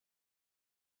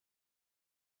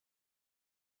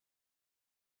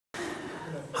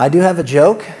I do have a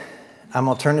joke. I'm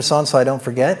going to turn this on so I don't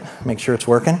forget. Make sure it's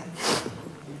working.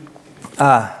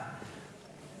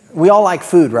 We all like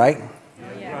food, right?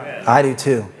 Yeah. I do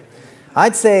too.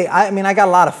 I'd say, I got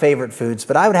a lot of favorite foods,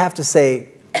 but I would have to say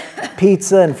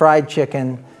pizza and fried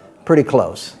chicken, pretty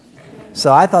close.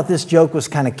 So I thought this joke was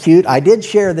kind of cute. I did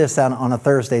share this on a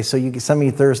Thursday, so some of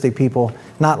you Thursday people,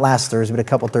 not last Thursday, but a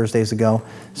couple Thursdays ago.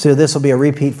 So this will be a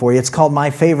repeat for you. It's called My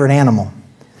Favorite Animal.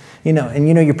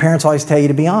 Your parents always tell you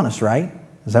to be honest, right?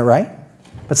 Is that right?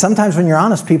 But sometimes when you're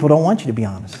honest, people don't want you to be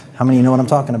honest. How many of you know what I'm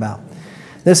talking about?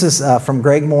 This is from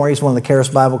Greg Moore. He's one of the Charis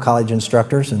Bible College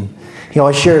instructors, and he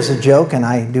always shares a joke, and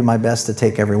I do my best to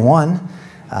take every one.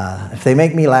 If they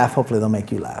make me laugh, hopefully they'll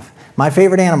make you laugh. My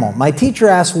favorite animal. My teacher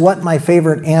asked what my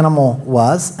favorite animal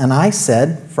was, and I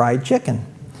said fried chicken.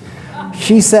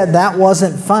 She said that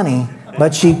wasn't funny,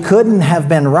 but she couldn't have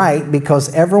been right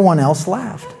because everyone else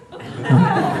laughed.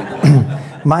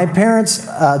 My parents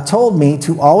told me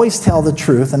to always tell the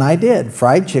truth, and I did.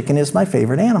 Fried chicken is my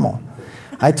favorite animal.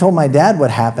 I told my dad what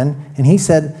happened, and he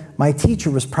said my teacher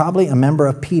was probably a member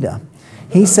of PETA.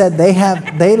 He said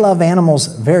they love animals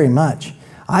very much.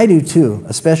 I do too,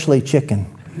 especially chicken,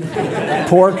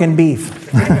 pork and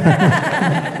beef.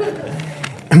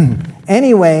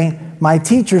 Anyway, my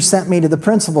teacher sent me to the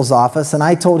principal's office, and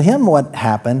I told him what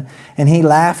happened, and he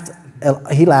laughed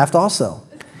also.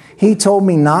 He told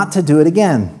me not to do it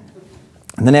again.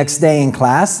 The next day in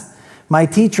class, my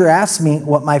teacher asked me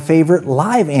what my favorite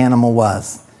live animal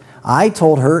was. I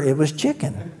told her it was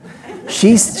chicken.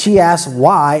 She asked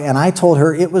why, and I told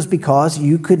her it was because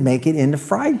you could make it into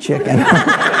fried chicken.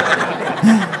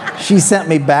 She sent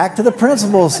me back to the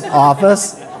principal's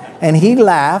office, and he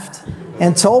laughed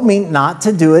and told me not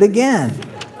to do it again.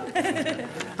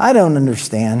 I don't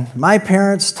understand. My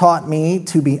parents taught me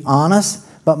to be honest,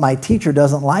 but my teacher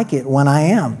doesn't like it when I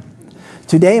am.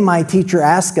 Today, my teacher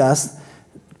asked us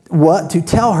to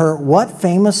tell her what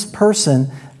famous person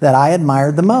that I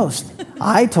admired the most.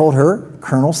 I told her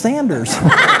Colonel Sanders.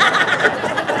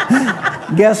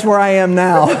 Guess where I am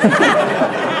now?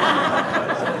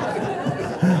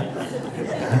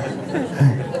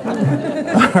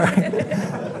 All right.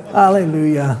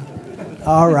 Hallelujah.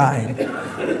 All right.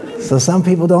 So some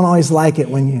people don't always like it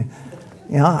when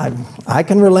I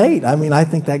can relate. I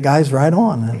think that guy's right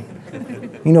on.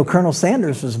 Colonel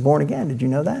Sanders was born again. Did you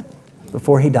know that?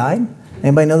 Before he died?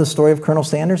 Anybody know the story of Colonel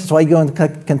Sanders? That's why you go into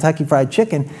Kentucky Fried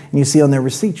Chicken and you see on their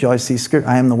receipts, you always see,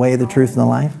 I am the way, the truth, and the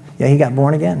life. Yeah, he got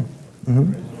born again.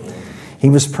 He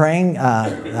was praying,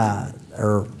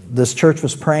 or this church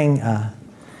was praying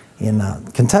in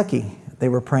Kentucky. They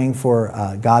were praying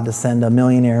for God to send a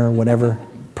millionaire or whatever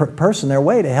person their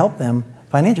way to help them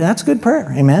financially. That's a good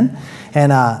prayer. Amen.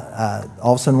 And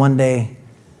all of a sudden one day,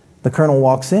 the colonel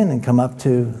walks in and come up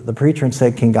to the preacher and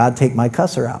said, "Can God take my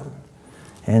cusser out?"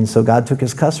 And so God took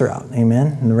his cusser out.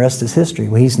 Amen. And the rest is history.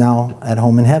 Well, he's now at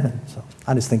home in heaven. So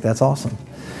I just think that's awesome.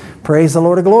 Praise the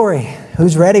Lord of glory.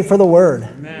 Who's ready for the word?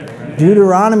 Amen.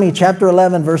 Deuteronomy chapter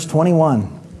 11, verse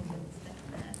 21.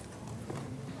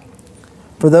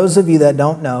 For those of you that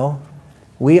don't know,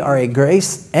 we are a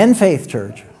grace and faith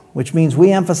church, which means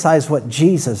we emphasize what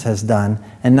Jesus has done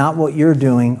and not what you're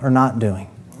doing or not doing.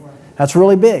 That's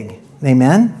really big.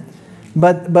 Amen.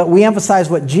 But we emphasize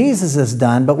what Jesus has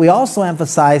done, but we also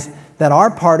emphasize that our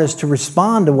part is to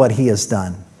respond to what he has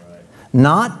done. Right.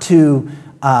 Not to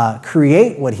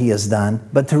create what he has done,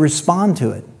 but to respond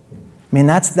to it.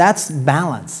 That's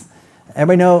balance.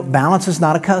 Everybody know balance is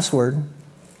not a cuss word.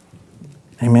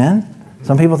 Amen?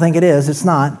 Some people think it is. It's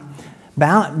not.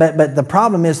 But the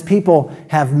problem is people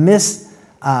have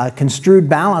misconstrued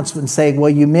balance and say, well,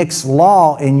 you mix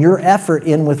law and your effort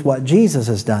in with what Jesus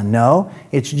has done. No,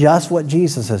 it's just what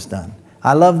Jesus has done.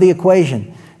 I love the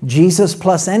equation. Jesus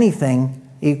plus anything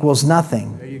equals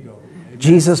nothing. There you go. Amen.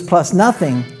 Jesus plus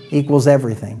nothing equals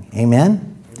everything.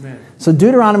 Amen? Amen. So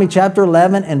Deuteronomy chapter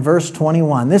 11 and verse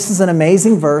 21. This is an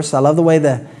amazing verse. I love the way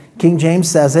the King James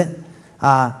says it.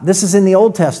 This is in the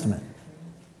Old Testament.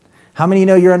 How many of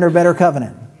you know you're under a better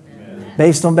covenant?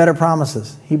 Based on better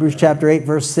promises. Hebrews chapter 8,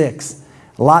 verse 6.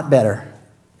 A lot better.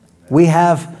 We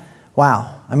have,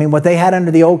 wow. What they had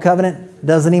under the old covenant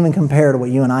doesn't even compare to what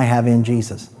you and I have in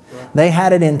Jesus. They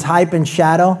had it in type and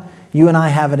shadow. You and I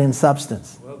have it in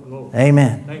substance.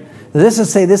 Amen. This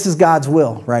is God's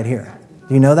will right here.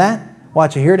 Do you know that?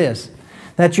 Watch it. Here it is.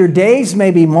 That your days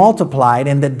may be multiplied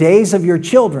and the days of your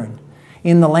children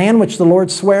in the land which the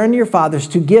Lord sware unto your fathers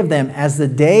to give them as the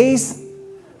days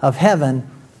of heaven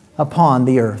upon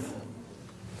the earth.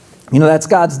 That's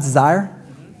God's desire.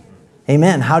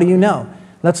 Amen. How do you know?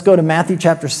 Let's go to Matthew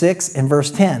chapter 6 and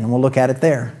verse 10, and we'll look at it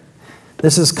there.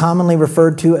 This is commonly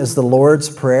referred to as the Lord's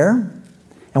Prayer.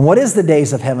 And what is the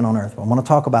days of heaven on earth? Well, I want to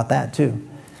talk about that too.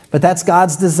 But that's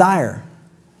God's desire.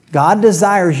 God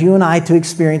desires you and I to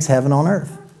experience heaven on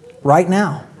earth right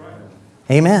now.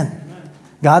 Amen.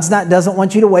 God doesn't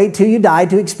want you to wait till you die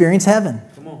to experience heaven.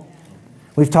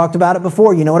 We've talked about it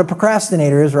before. You know what a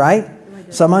procrastinator is, right?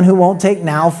 Someone who won't take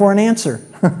now for an answer.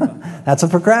 That's a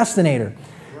procrastinator.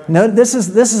 No, this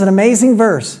is an amazing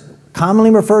verse,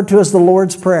 commonly referred to as the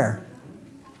Lord's Prayer.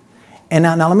 And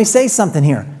now let me say something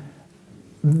here.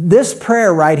 This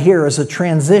prayer right here is a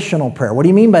transitional prayer. What do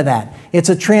you mean by that? It's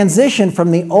a transition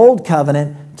from the old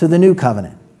covenant to the new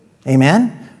covenant.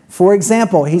 Amen? For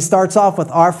example, he starts off with,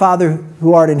 Our Father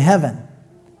who art in heaven,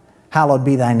 hallowed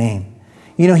be thy name.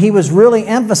 You know, he was really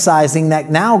emphasizing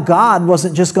that now God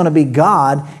wasn't just going to be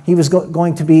God, he was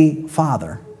going to be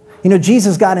Father. You know,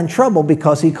 Jesus got in trouble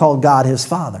because he called God his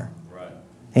Father. Right.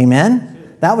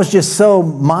 Amen? That was just so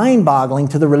mind-boggling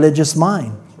to the religious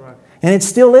mind. Right. And it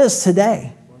still is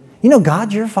today. You know,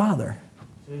 God's your Father.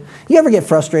 You ever get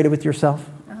frustrated with yourself?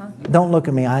 Don't look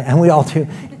at me, and we all do.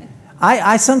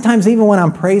 I sometimes, even when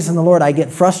I'm praising the Lord, I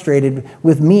get frustrated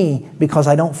with me because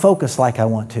I don't focus like I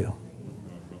want to.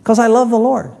 Because I love the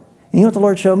Lord. And you know what the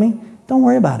Lord showed me? Don't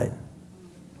worry about it.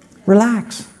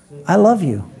 Relax. I love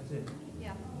you.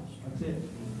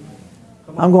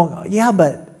 I'm going, yeah,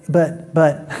 but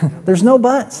there's no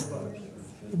buts.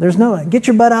 There's no, get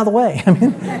your butt out of the way. I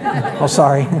mean, oh,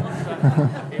 sorry.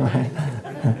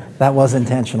 That was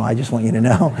intentional. I just want you to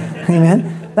know.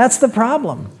 Amen. That's the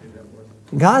problem.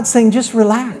 God's saying, just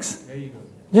relax.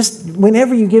 Just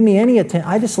whenever you give me any attention,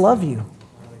 I just love you.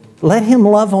 Let him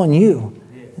love on you.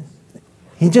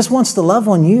 He just wants to love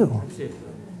on you.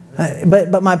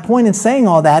 But my point in saying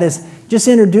all that is just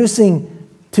introducing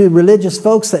to religious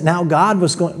folks that now God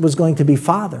was going to be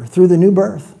Father through the new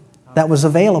birth that was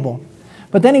available.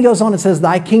 But then he goes on and says,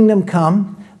 Thy kingdom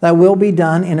come, thy will be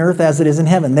done in earth as it is in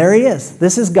heaven. There he is.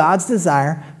 This is God's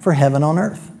desire for heaven on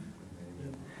earth.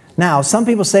 Now, some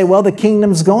people say, well, the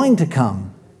kingdom's going to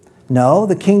come. No,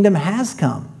 the kingdom has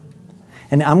come.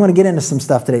 And I'm going to get into some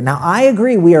stuff today. Now, I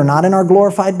agree we are not in our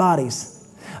glorified bodies.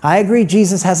 I agree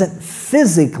Jesus hasn't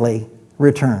physically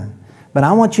returned. But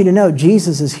I want you to know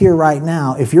Jesus is here right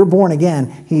now. If you're born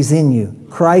again, he's in you.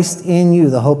 Christ in you,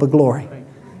 the hope of glory.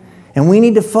 And we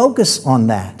need to focus on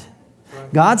that.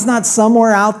 God's not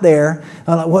somewhere out there.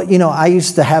 I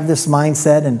used to have this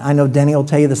mindset, and I know Denny will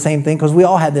tell you the same thing, because we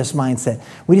all had this mindset.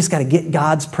 We just got to get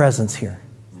God's presence here.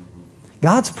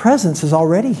 God's presence is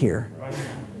already here.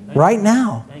 Right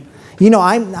now. You know,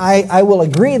 I will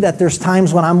agree that there's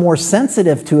times when I'm more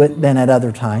sensitive to it than at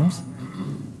other times.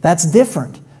 That's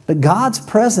different. But God's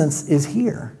presence is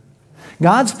here.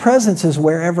 God's presence is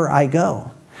wherever I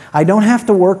go. I don't have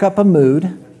to work up a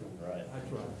mood.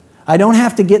 I don't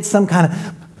have to get some kind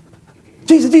of,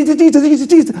 Jesus, Jesus, Jesus, Jesus,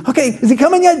 Jesus. Okay, is he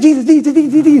coming yet? Jesus, Jesus,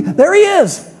 Jesus, Jesus. There he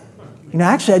is. You know,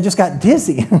 actually, I just got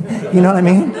dizzy. You know what I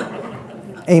mean?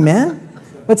 Amen?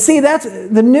 But see, that's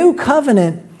the new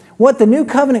covenant. What the new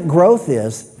covenant growth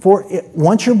is,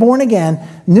 once you're born again,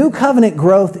 new covenant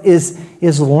growth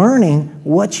is learning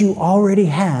what you already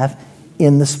have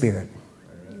in the Spirit.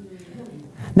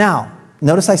 Now,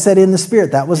 notice I said in the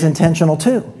Spirit. That was intentional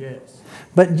too.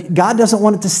 But God doesn't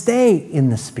want it to stay in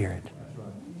the Spirit.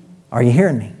 Are you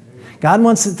hearing me? God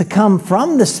wants it to come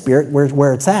from the Spirit,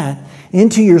 where it's at,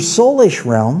 into your soulish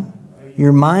realm,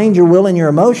 your mind, your will, and your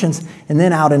emotions, and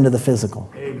then out into the physical.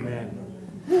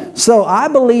 Amen. So I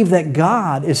believe that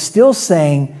God is still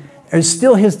saying, or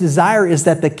still his desire is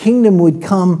that the kingdom would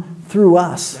come through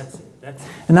us.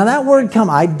 And now that word come,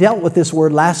 I dealt with this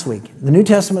word last week. The New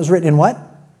Testament was written in what?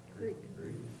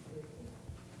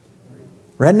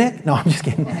 Redneck? No, I'm just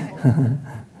kidding.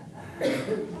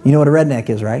 You know what a redneck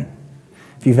is, right?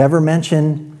 If you've ever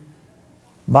mentioned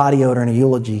body odor in a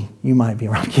eulogy, you might be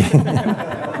wrong.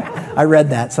 I read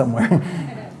that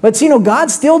somewhere. But you know, God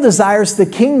still desires the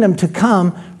kingdom to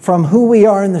come from who we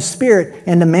are in the Spirit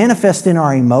and to manifest in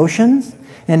our emotions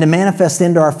and to manifest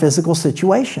into our physical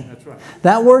situation. That's right.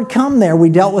 That word come there, we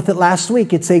dealt with it last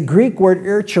week. It's a Greek word,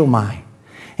 irchomai.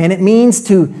 And it means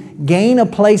to gain a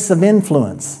place of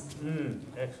influence.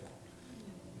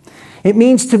 It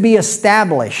means to be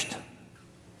established.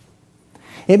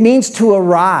 It means to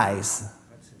arise.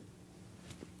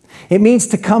 It means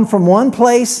to come from one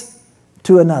place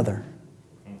to another.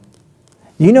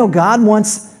 You know, God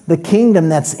wants the kingdom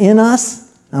that's in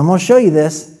us. I'm going to show you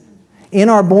this. In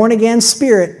our born-again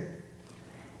spirit,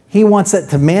 he wants it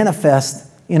to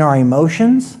manifest in our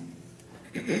emotions,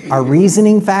 our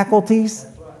reasoning faculties,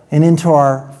 and into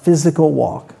our physical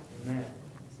walk.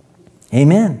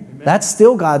 Amen. That's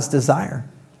still God's desire.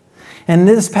 And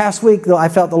this past week, though, I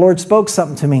felt the Lord spoke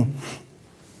something to me.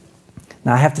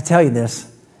 Now, I have to tell you this.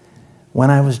 When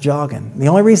I was jogging. The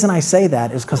only reason I say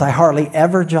that is because I hardly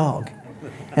ever jog.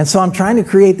 And so I'm trying to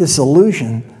create this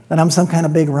illusion that I'm some kind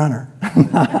of big runner.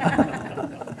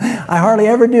 I hardly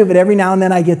ever do, but every now and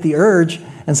then I get the urge.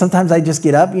 And sometimes I just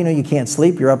get up. You know, you can't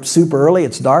sleep. You're up super early.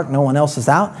 It's dark. No one else is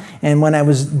out. And when I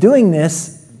was doing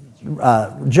this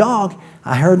jog,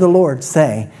 I heard the Lord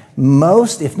say,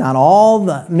 most, if not all,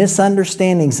 the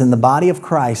misunderstandings in the body of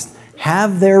Christ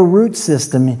have their root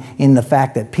system in the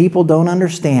fact that people don't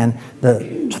understand the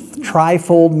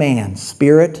trifold man,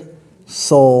 spirit,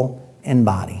 soul, and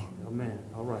body. Amen.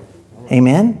 All right. All right.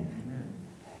 Amen? Amen.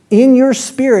 In your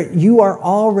spirit, you are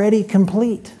already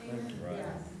complete.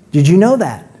 Did you know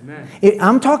that?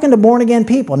 I'm talking to born-again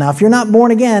people. Now, if you're not born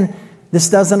again,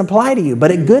 this doesn't apply to you. But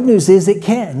the good news is it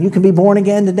can. You can be born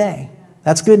again today.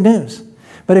 That's good news.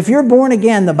 But if you're born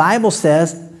again, the Bible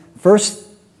says, 1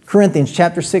 Corinthians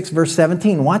chapter 6, verse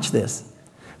 17. Watch this.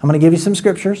 I'm going to give you some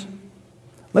scriptures.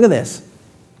 Look at this.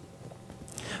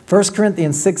 1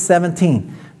 Corinthians 6,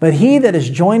 17. But he that is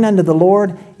joined unto the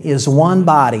Lord is one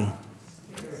body.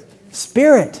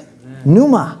 Spirit.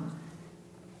 Pneuma.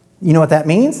 You know what that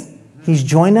means? He's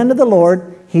joined unto the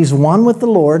Lord. He's one with the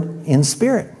Lord in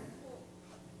spirit.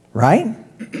 Right?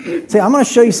 See, I'm going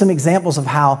to show you some examples of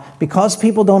how, because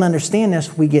people don't understand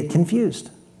this, we get confused.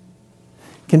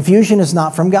 Confusion is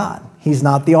not from God. He's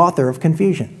not the author of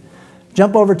confusion.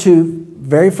 Jump over to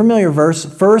very familiar verse,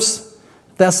 1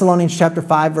 Thessalonians chapter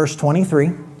 5, verse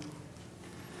 23.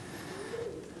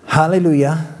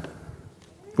 Hallelujah.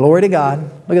 Glory to God.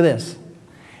 Look at this.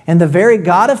 And the very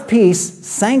God of peace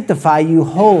sanctify you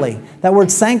wholly. That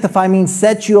word sanctify means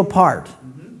set you apart.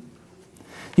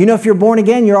 You know, if you're born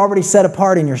again, you're already set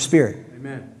apart in your spirit.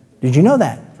 Amen. Did you know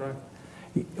that? That's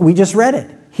right. We just read it.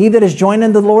 He that is joined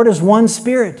unto the Lord is one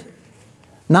spirit.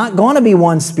 Not going to be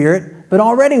one spirit, but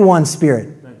already one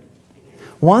spirit.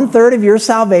 1/3 of your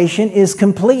salvation is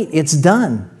complete. It's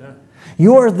done.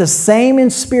 You are the same in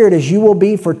spirit as you will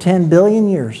be for 10 billion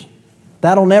years.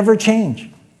 That'll never change.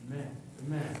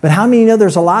 But how many know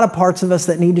there's a lot of parts of us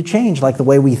that need to change, like the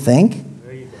way we think,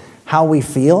 how we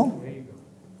feel?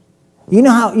 You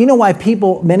know why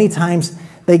people many times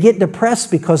they get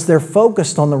depressed because they're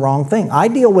focused on the wrong thing. I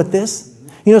deal with this.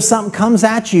 You know, something comes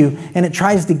at you and it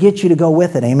tries to get you to go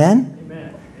with it. Amen?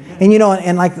 Amen. And you know,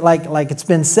 and like it's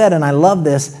been said, and I love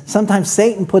this, sometimes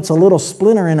Satan puts a little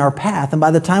splinter in our path, and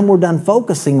by the time we're done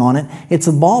focusing on it, it's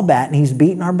a ball bat and he's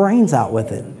beating our brains out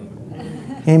with it.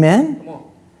 Amen?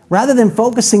 Rather than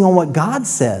focusing on what God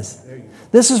says.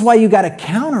 This is why you got to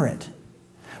counter it.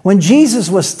 When Jesus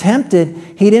was tempted,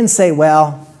 he didn't say,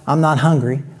 well, I'm not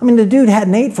hungry. I mean, the dude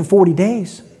hadn't ate for 40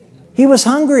 days. He was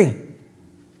hungry.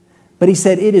 But he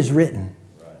said, it is written.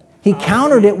 He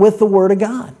countered it with the Word of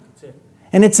God.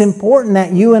 And it's important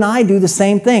that you and I do the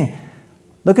same thing.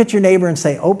 Look at your neighbor and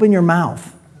say, open your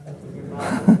mouth.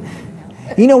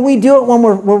 You know, we do it when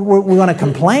we want to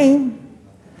complain.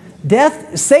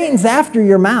 Satan's after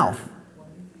your mouth.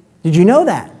 Did you know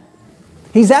that?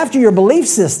 He's after your belief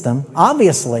system,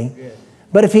 obviously.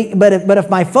 But if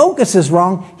my focus is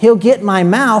wrong, he'll get my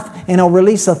mouth and he'll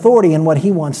release authority in what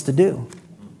he wants to do.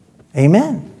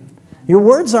 Amen. Your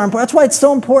words are important. That's why it's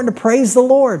so important to praise the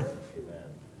Lord.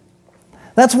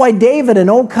 That's why David, an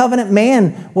old covenant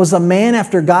man, was a man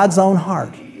after God's own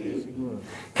heart.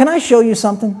 Can I show you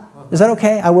something? Is that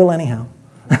okay? I will anyhow.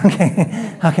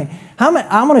 Okay. I'm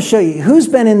going to show you who's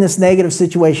been in this negative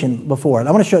situation before. I'm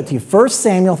going to show it to you. 1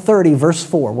 Samuel 30, verse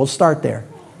 4. We'll start there.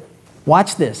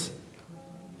 Watch this.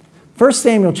 1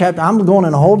 Samuel chapter, I'm going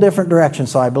in a whole different direction,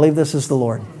 so I believe this is the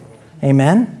Lord.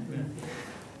 Amen?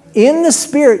 In the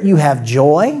Spirit, you have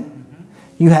joy,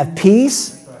 you have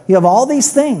peace, you have all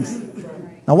these things.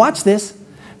 Now watch this.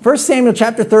 1 Samuel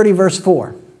chapter 30, verse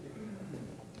 4.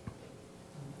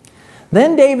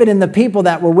 Then David and the people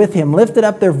that were with him lifted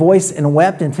up their voice and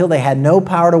wept until they had no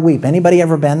power to weep. Anybody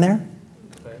ever been there?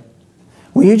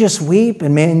 Well, you just weep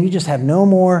and man, you just have no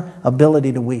more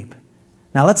ability to weep.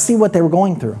 Now let's see what they were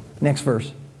going through. Next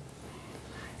verse.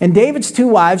 And David's 2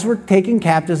 wives were taken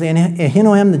captives,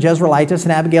 Ahinoam the Jezreelitess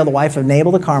and Abigail the wife of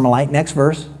Nabal the Carmelite. Next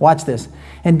verse. Watch this.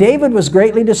 And David was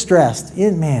greatly distressed.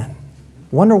 Man,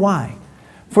 wonder why.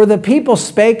 For the people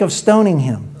spake of stoning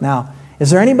him. Now, is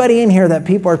there anybody in here that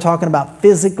people are talking about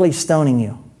physically stoning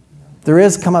you? If there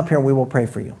is, come up here and we will pray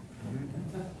for you.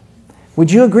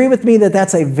 Would you agree with me that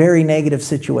that's a very negative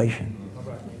situation?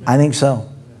 I think so.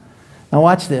 Now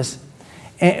watch this.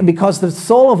 And because the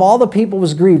soul of all the people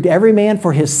was grieved, every man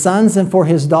for his sons and for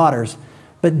his daughters.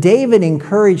 But David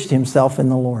encouraged himself in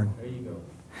the Lord.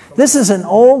 This is an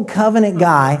old covenant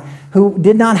guy who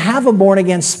did not have a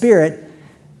born-again spirit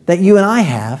that you and I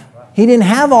have. He didn't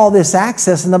have all this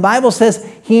access, and the Bible says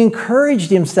he encouraged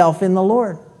himself in the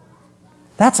Lord.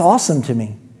 That's awesome to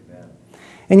me.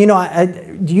 And you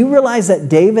know, do you realize that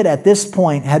David at this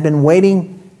point had been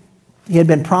waiting, he had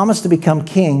been promised to become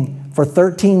king for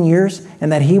 13 years,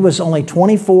 and that he was only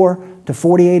 24 to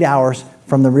 48 hours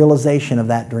from the realization of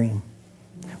that dream?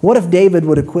 What if David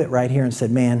would have quit right here and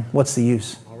said, man, what's the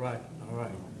use? All right.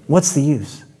 What's the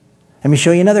use? Let me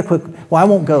show you another quick, well, I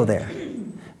won't go there.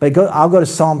 But I'll go to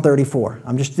Psalm 34.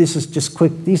 This is just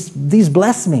quick. These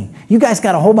bless me. You guys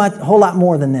got a whole lot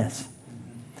more than this.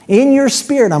 In your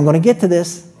spirit, I'm going to get to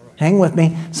this. Hang with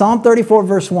me. Psalm 34,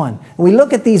 verse 1. We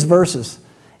look at these verses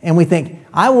and we think,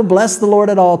 I will bless the Lord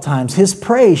at all times. His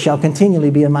praise shall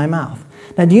continually be in my mouth.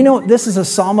 Now, do you know this is a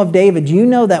Psalm of David? Do you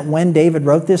know that when David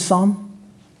wrote this psalm,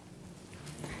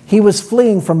 he was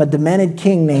fleeing from a demented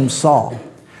king named Saul,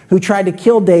 who tried to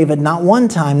kill David not one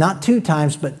time, not two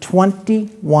times, but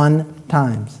 21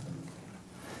 times.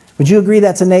 Would you agree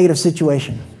that's a negative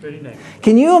situation? Pretty negative.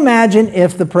 Can you imagine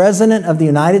if the President of the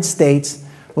United States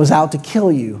was out to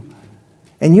kill you,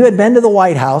 and you had been to the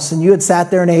White House, and you had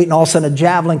sat there and ate, and all of a sudden a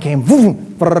javelin came,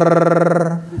 boom,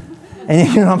 and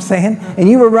you know what I'm saying? And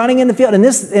you were running in the field,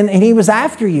 and he was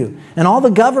after you. And all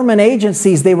the government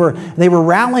agencies, they were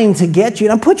rallying to get you.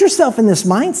 Now put yourself in this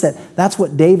mindset. That's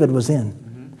what David was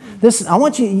in. This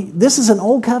is an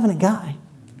old covenant guy.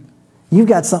 You've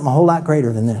got something a whole lot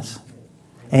greater than this.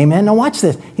 Amen. Now watch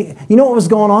this. You know what was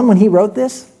going on when he wrote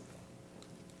this?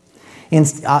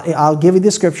 I'll give you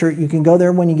the scripture. You can go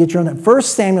there when you get your own. 1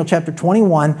 Samuel chapter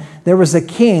 21, there was a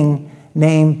king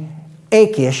named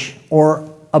Achish or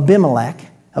Abimelech.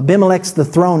 Abimelech's the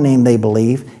throne name, they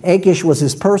believe. Achish was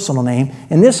his personal name.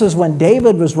 And this was when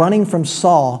David was running from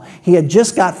Saul. He had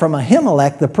just got from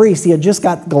Ahimelech, the priest, he had just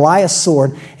got Goliath's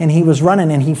sword, and he was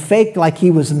running, and he faked like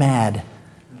he was mad,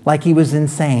 like he was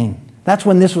insane. That's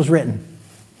when this was written.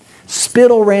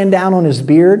 Spittle ran down on his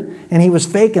beard, and he was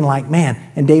faking like, man.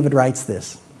 And David writes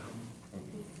this.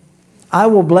 I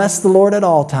will bless the Lord at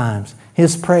all times.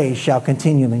 His praise shall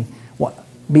continually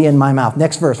be in my mouth.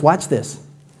 Next verse, watch this.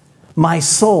 My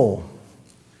soul.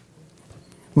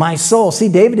 See,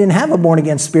 David didn't have a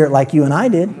born-again spirit like you and I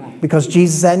did because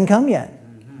Jesus hadn't come yet.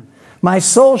 My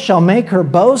soul shall make her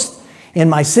boast in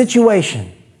my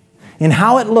situation, in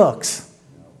how it looks,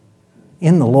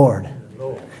 in the Lord.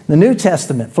 The New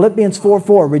Testament, Philippians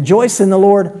 4:4, rejoice in the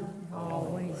Lord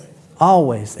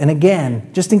always. And again,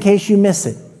 just in case you miss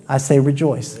it, I say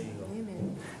rejoice.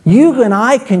 You and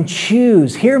I can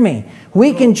choose, hear me,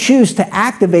 we can choose to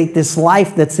activate this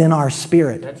life that's in our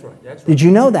spirit. That's right. Did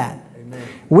you know that? Amen.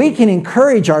 We can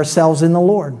encourage ourselves in the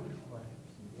Lord.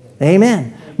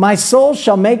 Amen. My soul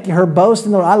shall make her boast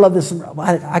in the Lord. I love this.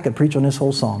 I could preach on this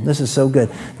whole psalm. This is so good.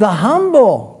 The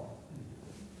humble.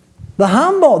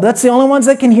 That's the only ones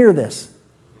that can hear this.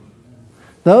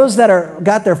 Those that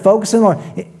got their focus in the Lord.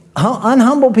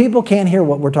 Unhumble people can't hear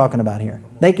what we're talking about here.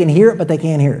 They can hear it, but they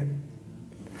can't hear it.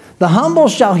 The humble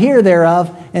shall hear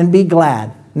thereof and be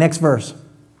glad. Next verse.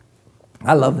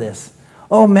 I love this.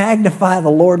 Oh, magnify the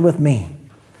Lord with me.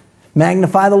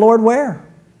 Magnify the Lord where?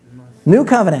 New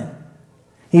covenant.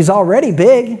 He's already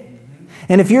big.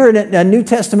 And if you're a New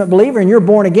Testament believer and you're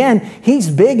born again, He's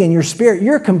big in your spirit.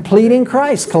 You're complete in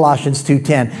Christ, Colossians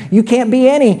 2:10. You can't be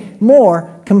any more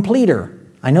completer.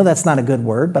 I know that's not a good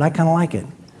word, but I kind of like it.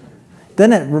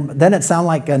 Doesn't it sound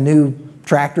like a new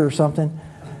tractor or something?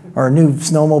 Or a new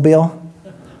snowmobile?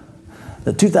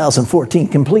 The 2014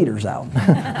 completer's out.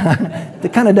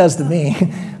 It kind of does to me.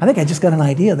 I think I just got an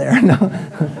idea there. No.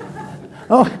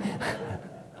 Oh,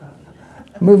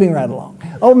 moving right along.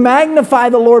 Oh, magnify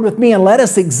the Lord with me and let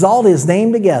us exalt His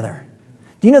name together.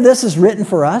 Do you know this is written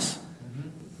for us?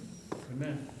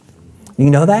 Amen.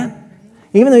 You know that?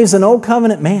 Even though he's an old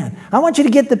covenant man. I want you to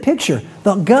get the picture.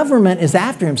 The government is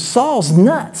after him. Saul's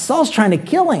nuts. Saul's trying to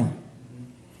kill him.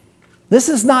 This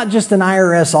is not just an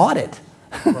IRS audit.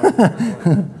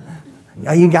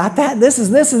 You got that?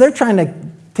 They're trying to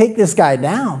take this guy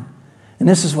down. And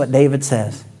this is what David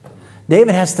says.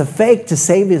 David has to fake to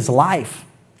save his life.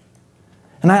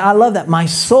 And I love that. My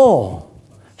soul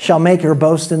shall make her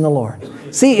boast in the Lord.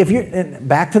 See, if you're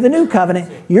back to the new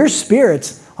covenant, your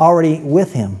spirit's already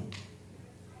with Him.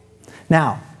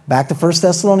 Now, back to 1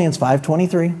 Thessalonians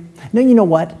 5:23. No, you know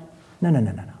what? No.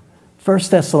 1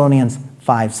 Thessalonians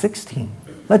 5:16.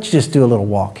 Let's just do a little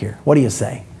walk here. What do you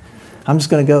say? I'm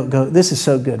just going to go. This is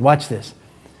so good. Watch this.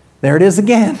 There it is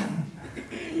again.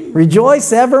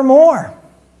 Rejoice evermore.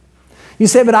 You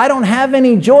say, but I don't have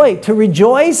any joy. To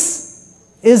rejoice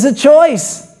is a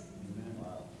choice.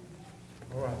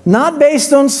 Not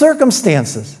based on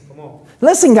circumstances. Come on.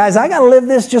 Listen, guys, I got to live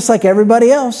this just like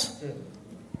everybody else.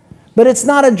 But it's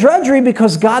not a drudgery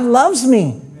because God loves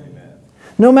me.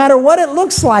 No matter what it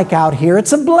looks like out here,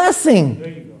 it's a blessing. There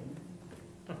you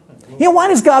go. You know, why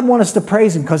does God want us to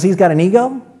praise Him? Because He's got an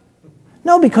ego?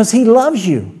 No, because He loves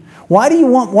you. Why do you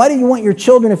want your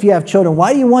children, if you have children,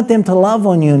 why do you want them to love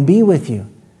on you and be with you?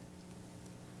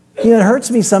 You know, it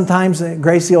hurts me sometimes that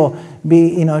Gracie will be,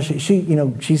 you know,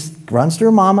 she runs to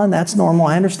her mama, and that's normal.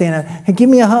 I understand that. Hey, give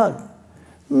me a hug.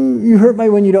 You hurt me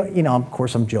when you don't, you know, of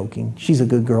course I'm joking. She's a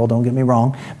good girl, don't get me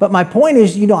wrong. But my point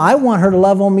is, you know, I want her to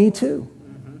love on me too.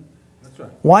 That's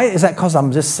right. Why? Is that because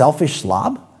I'm just selfish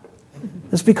slob?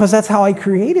 It's because that's how I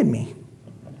created me.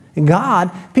 And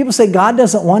God, people say God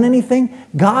doesn't want anything.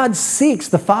 God seeks,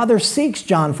 the Father seeks,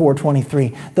 John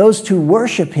 4:23, those to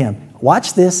worship Him.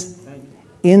 Watch this,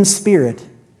 in spirit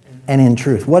and in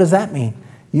truth. What does that mean?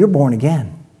 You're born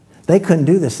again. They couldn't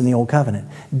do this in the Old Covenant.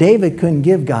 David couldn't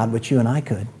give God what you and I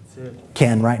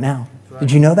can right now.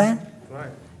 Did you know that? Right.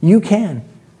 You can.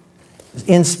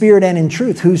 In spirit and in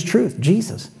truth. Whose truth?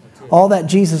 Jesus. All that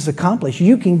Jesus accomplished.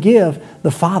 You can give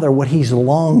the Father what He's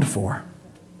longed for.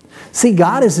 See,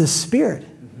 God is His Spirit.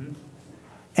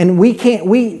 And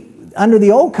under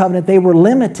the Old Covenant, they were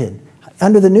limited.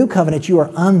 Under the New Covenant, you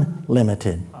are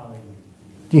unlimited.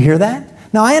 Do you hear that?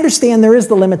 Now, I understand there is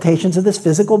the limitations of this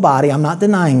physical body. I'm not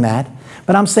denying that.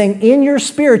 But I'm saying in your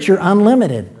spirit, you're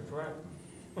unlimited.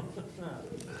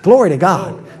 Glory to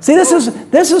God. See, this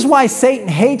is why Satan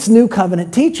hates New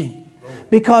Covenant teaching.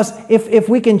 Because if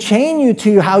we can chain you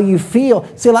to how you feel.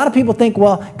 See, a lot of people think,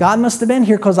 well, God must have been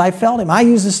here because I felt Him. I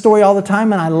use this story all the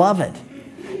time and I love it.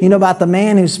 You know about the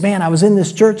man I was in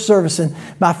this church service and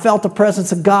I felt the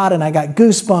presence of God and I got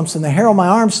goosebumps and the hair on my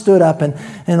arm stood up and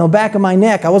the back of my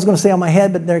neck. I was going to say on my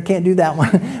head, but I can't do that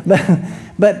one.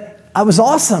 but I was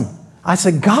awesome. I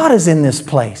said, God is in this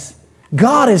place.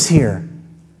 God is here.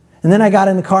 And then I got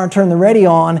in the car and turned the radio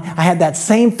on. I had that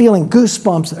same feeling,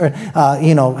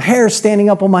 goosebumps, hair standing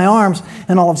up on my arms.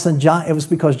 And all of a sudden, it was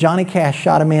because Johnny Cash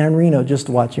shot a man in Reno just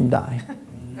to watch him die.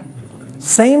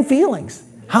 Same feelings.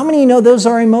 How many of you know those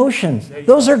are emotions?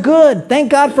 Those are good.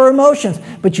 Thank God for emotions.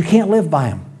 But you can't live by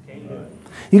them.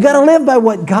 You got to live by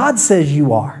what God says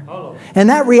you are. And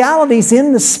that reality is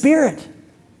in the Spirit.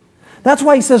 That's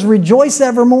why He says, rejoice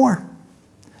evermore.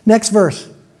 Next verse.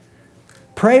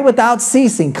 Pray without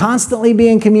ceasing, constantly be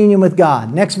in communion with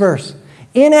God. Next verse.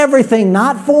 In everything,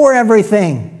 not for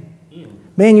everything.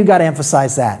 Man, you got to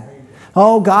emphasize that.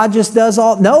 Oh, God just does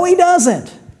all. No, He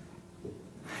doesn't.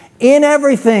 In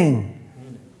everything.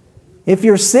 If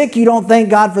you're sick, you don't thank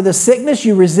God for the sickness.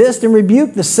 You resist and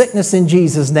rebuke the sickness in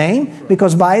Jesus' name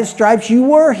because by His stripes you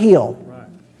were healed.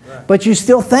 But you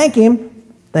still thank Him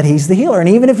that He's the healer. And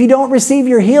even if you don't receive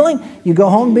your healing, you go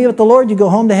home to be with the Lord, you go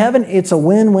home to heaven, it's a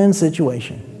win-win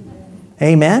situation.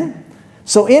 Amen?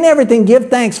 So in everything, give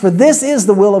thanks, for this is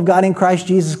the will of God in Christ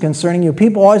Jesus concerning you.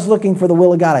 People always looking for the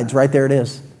will of God. It's right there it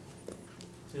is.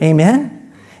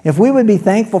 Amen? If we would be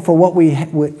thankful for what we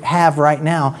have right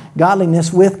now,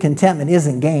 godliness with contentment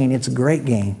isn't gain, it's great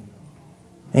gain.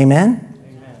 Amen?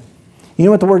 Amen. You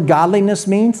know what the word godliness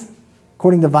means?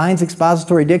 According to Vine's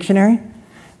Expository Dictionary?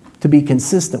 To be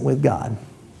consistent with God.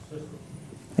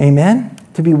 Amen?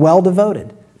 To be well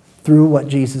devoted through what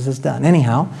Jesus has done.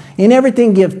 Anyhow, in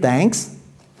everything give thanks,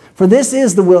 for this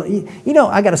is the will. You know,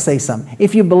 I got to say something.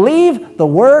 If you believe the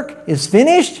work is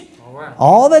finished,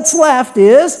 all that's left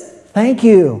is thank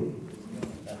you.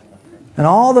 And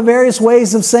all the various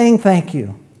ways of saying thank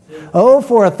you. Oh,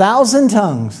 for 1,000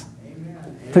 tongues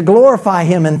to glorify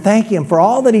Him and thank Him for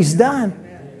all that He's done.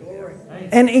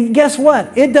 And guess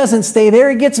what? It doesn't stay there.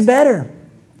 It gets better.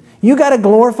 You got a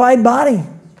glorified body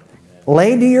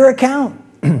laid to your account.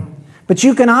 But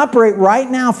you can operate right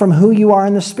now from who you are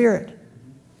in the Spirit.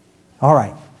 All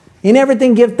right. In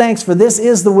everything give thanks, for this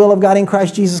is the will of God in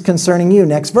Christ Jesus concerning you.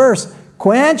 Next verse.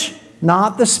 Quench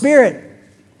not the Spirit.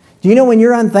 Do you know when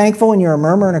you're unthankful and you're a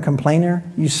murmurer and a complainer,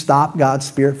 you stop God's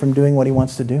Spirit from doing what He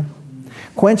wants to do?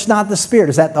 Quench not the Spirit.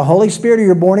 Is that the Holy Spirit or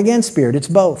your born-again spirit? It's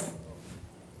both.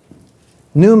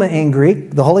 Pneuma in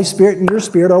Greek, the Holy Spirit and your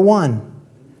spirit are one.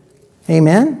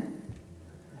 Amen?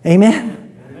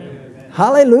 Amen? Amen.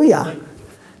 Hallelujah.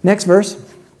 Next verse.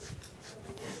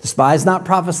 Despise not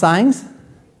prophesying.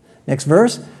 Next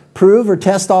verse. Prove or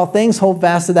test all things. Hold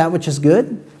fast to that which is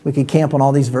good. We could camp on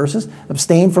all these verses.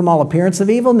 Abstain from all appearance of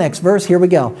evil. Next verse. Here we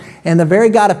go. And the very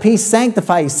God of peace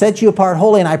sanctify you, set you apart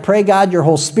holy. And I pray, God, your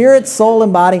whole spirit, soul,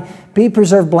 and body be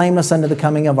preserved blameless unto the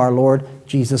coming of our Lord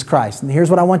Jesus Christ. And here's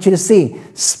what I want you to see.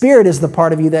 Spirit is the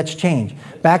part of you that's changed.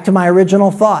 Back to my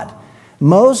original thought.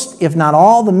 Most, if not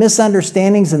all, the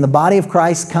misunderstandings in the body of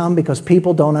Christ come because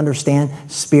people don't understand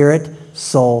spirit,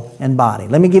 soul, and body.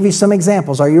 Let me give you some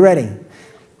examples. Are you ready?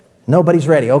 Nobody's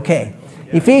ready. Okay.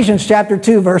 Ephesians chapter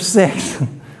 2, verse 6.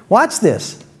 Watch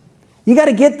this. You got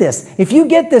to get this. If you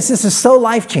get this, this is so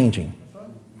life-changing.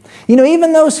 You know,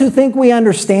 even those who think we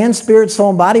understand spirit, soul,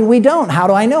 and body, we don't. How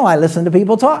do I know? I listen to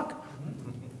people talk.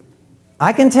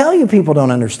 I can tell you people don't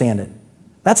understand it.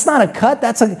 That's not a cut.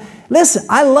 Listen,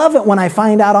 I love it when I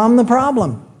find out I'm the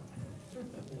problem.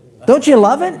 Don't you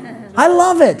love it? I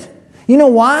love it. You know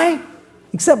why?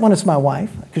 Except when it's my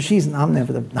wife, because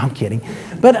I'm kidding.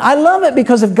 But I love it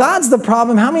because if God's the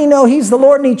problem, how many know He's the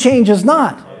Lord and He changes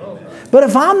not? But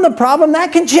if I'm the problem,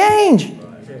 that can change.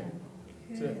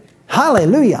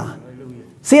 Hallelujah.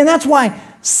 See, and that's why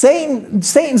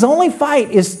Satan's only fight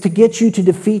is to get you to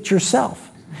defeat yourself.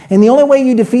 And the only way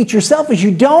you defeat yourself is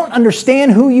you don't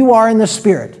understand who you are in the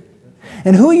Spirit.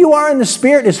 And who you are in the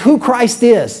Spirit is who Christ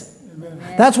is.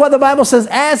 That's why the Bible says,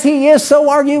 as He is, so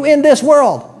are you in this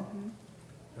world.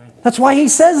 That's why He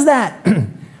says that.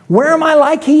 Where am I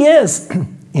like He is?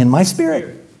 In my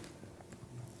spirit.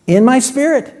 In my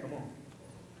spirit.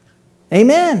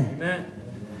 Amen. Amen.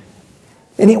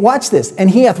 And watch this. And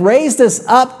He hath raised us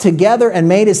up together and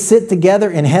made us sit together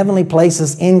in heavenly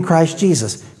places in Christ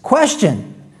Jesus. Question.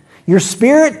 Your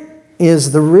spirit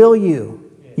is the real you.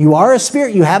 You are a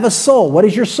spirit. You have a soul. What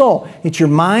is your soul? It's your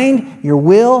mind, your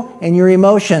will, and your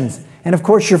emotions. And of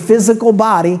course, your physical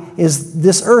body is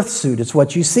this earth suit. It's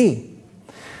what you see.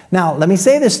 Now, let me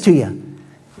say this to you.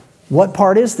 What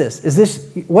part is this?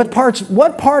 What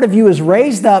part of you is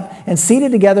raised up and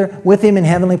seated together with Him in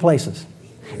heavenly places?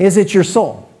 Is it your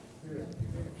soul?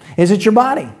 Is it your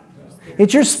body?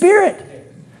 It's your spirit.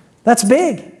 That's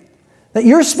big. That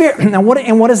your spirit. Now,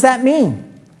 what does that mean?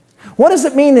 What does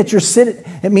it mean that you're sitting?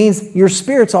 It means your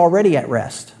spirit's already at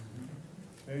rest.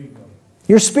 There you go.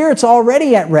 Your spirit's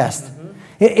already at rest.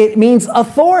 It means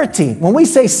authority. When we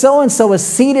say so-and-so is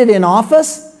seated in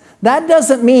office, that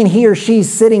doesn't mean he or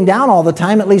she's sitting down all the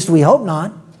time. At least we hope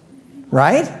not.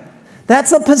 Right?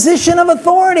 That's a position of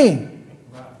authority.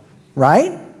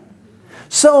 Right?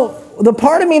 So the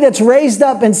part of me that's raised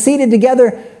up and seated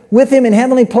together with Him in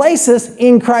heavenly places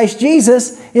in Christ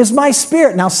Jesus is my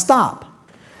spirit. Now stop.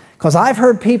 Because I've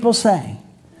heard people say,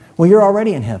 well, you're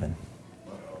already in heaven.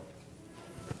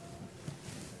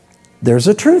 There's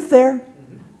a truth there.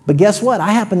 But guess what?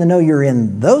 I happen to know you're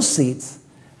in those seats,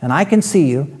 and I can see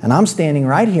you, and I'm standing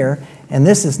right here, and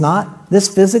this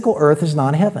physical earth is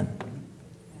not heaven.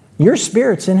 Your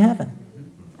spirit's in heaven.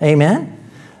 Amen?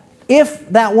 If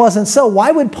that wasn't so,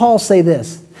 why would Paul say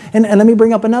this? And let me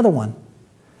bring up another one.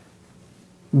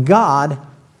 God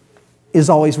is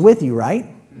always with you, right?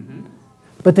 Mm-hmm.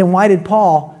 But then why did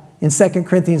Paul in 2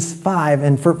 Corinthians 5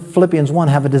 and Philippians 1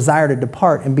 have a desire to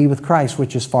depart and be with Christ,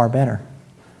 which is far better?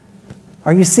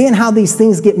 Are you seeing how these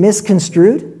things get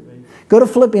misconstrued? Go to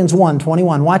Philippians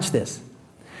 1:21. Watch this.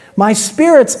 My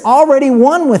spirit's already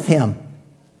one with Him.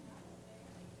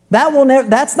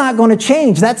 That's not going to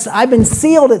change. I've been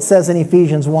sealed, it says in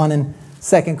Ephesians 1 and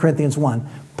 2 Corinthians 1.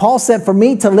 Paul said, for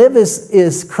me to live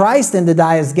is Christ and to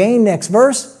die is gain. Next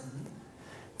verse.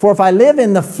 For if I live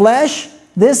in the flesh,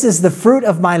 this is the fruit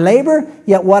of my labor,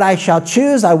 yet what I shall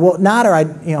choose I will not,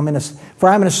 for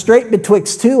I'm in a strait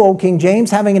betwixt two, Old King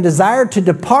James, having a desire to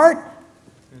depart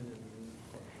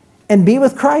and be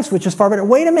with Christ, which is far better.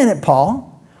 Wait a minute,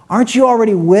 Paul. Aren't you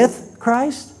already with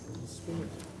Christ?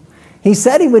 He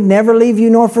said He would never leave you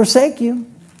nor forsake you.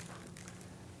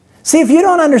 See, if you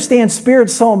don't understand spirit,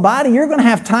 soul, and body, you're going to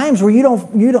have times where I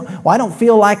don't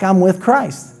feel like I'm with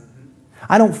Christ.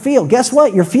 I don't feel. Guess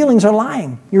what? Your feelings are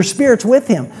lying. Your spirit's with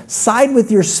Him. Side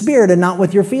with your spirit and not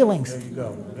with your feelings. There you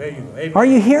go. There you go. Amen. Are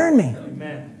you hearing me?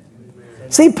 Amen.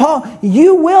 See, Paul,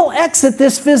 you will exit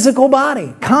this physical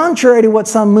body, contrary to what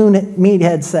some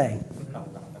meatheads say.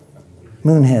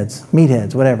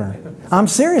 Meatheads, whatever. I'm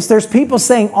serious. There's people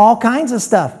saying all kinds of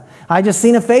stuff. I just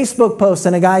seen a Facebook post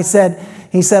and a guy said,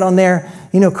 he said on there,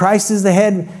 Christ is the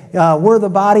head, we're the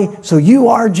body, so you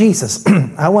are Jesus.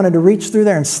 I wanted to reach through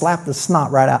there and slap the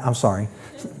snot right out. I'm sorry.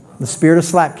 The spirit of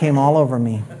slap came all over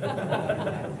me.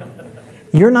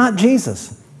 You're not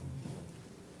Jesus.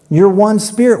 You're one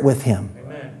spirit with Him.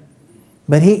 Amen.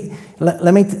 But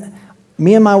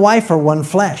me and my wife are one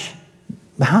flesh.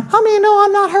 How many know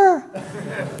I'm not her?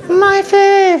 My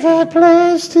favorite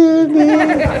place to be.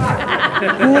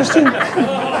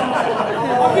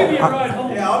 I'll give you a ride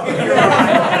home. Yeah, I'll give you a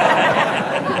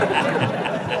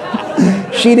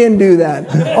ride. She didn't do that.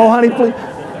 Oh, honey, please.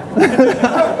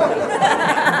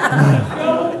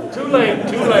 Too late.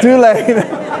 Too late.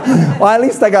 Well, at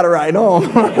least I got a ride home.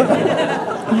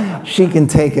 She can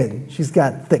take it. She's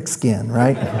got thick skin,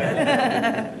 right?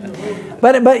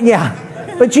 But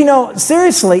yeah. But you know,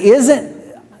 seriously,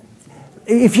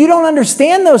 if you don't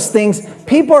understand those things,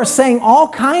 people are saying all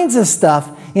kinds of stuff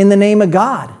in the name of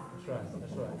God.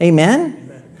 That's right.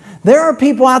 Amen? There are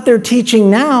people out there teaching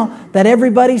now that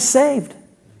everybody's saved.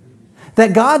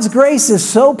 That God's grace is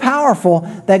so powerful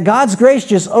that God's grace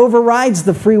just overrides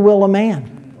the free will of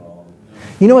man.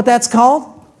 You know what that's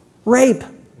called? Rape.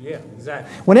 Yeah,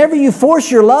 exactly. Whenever you force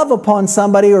your love upon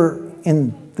somebody, or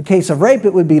in the case of rape,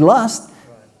 it would be lust.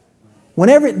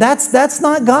 Whenever that's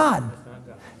not God.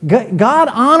 God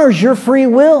honors your free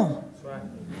will.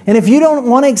 And if you don't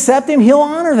want to accept Him, He'll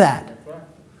honor that.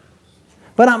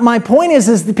 But my point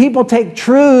is the people take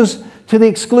truths to the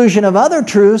exclusion of other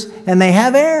truths, and they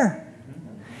have error.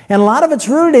 And a lot of it's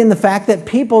rooted in the fact that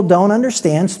people don't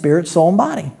understand spirit, soul, and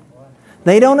body.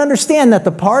 They don't understand that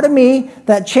the part of me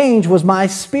that changed was my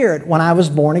spirit when I was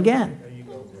born again.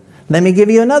 Let me give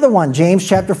you another one. James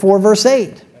chapter 4, verse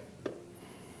 8.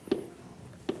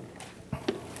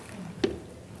 I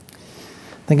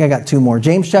think I got two more.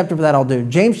 James chapter, that I'll do.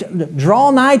 James, draw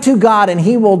nigh to God and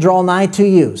He will draw nigh to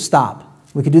you. Stop.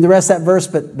 We could do the rest of that verse,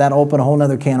 but that'll open a whole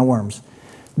other can of worms.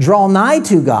 Draw nigh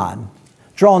to God.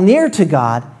 Draw near to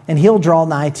God and He'll draw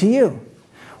nigh to you.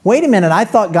 Wait a minute. I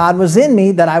thought God was in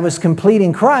me, that I was complete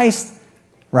in Christ,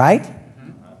 right?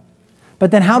 But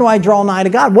then how do I draw nigh to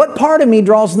God? What part of me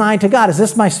draws nigh to God? Is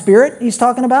this my spirit He's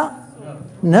talking about?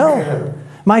 No.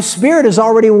 My spirit is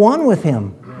already one with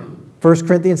Him. 1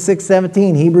 Corinthians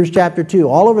 6:17, Hebrews chapter 2,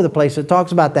 all over the place it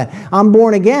talks about that. I'm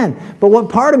born again. But what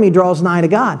part of me draws nigh to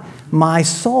God? My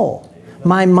soul,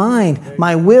 my mind,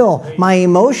 my will, my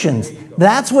emotions.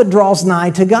 That's what draws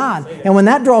nigh to God. And when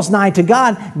that draws nigh to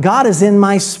God, God is in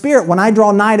my spirit. When I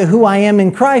draw nigh to who I am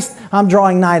in Christ, I'm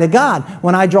drawing nigh to God.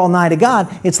 When I draw nigh to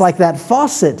God, it's like that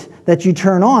faucet that you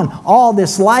turn on. All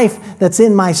this life that's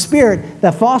in my spirit,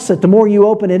 the faucet, the more you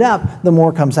open it up, the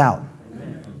more comes out.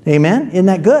 Amen? Isn't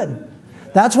that good?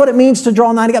 That's what it means to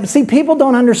draw nigh to God. But see, people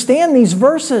don't understand these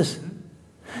verses.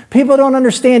 People don't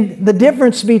understand the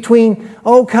difference between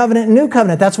Old Covenant and New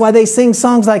Covenant. That's why they sing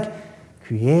songs like,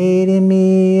 create in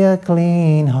me a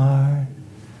clean heart,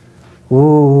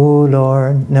 oh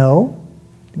Lord. No.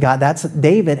 God, that's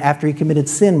David after he committed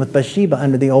sin with Bathsheba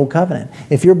under the Old Covenant.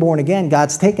 If you're born again,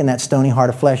 God's taken that stony heart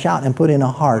of flesh out and put in a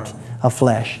heart of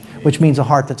flesh, which means a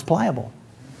heart that's pliable.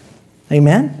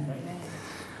 Amen?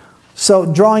 So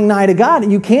drawing nigh to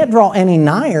God, you can't draw any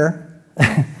nigher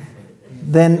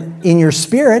than in your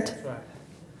spirit.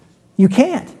 You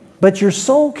can't, but your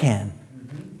soul can.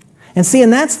 And see,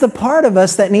 and that's the part of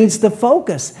us that needs to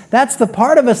focus. That's the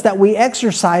part of us that we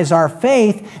exercise our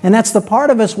faith, and that's the part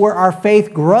of us where our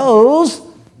faith grows.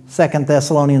 2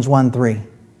 Thessalonians 1:3.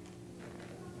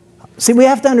 See, we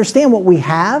have to understand what we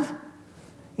have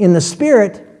in the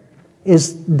spirit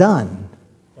is done.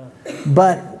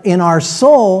 But in our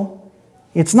soul,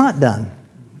 it's not done.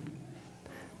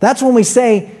 That's when we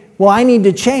say, well, I need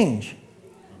to change.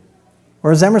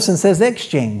 Or as Emerson says,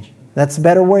 exchange. That's a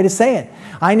better way to say it.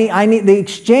 The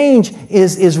exchange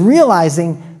is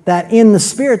realizing that in the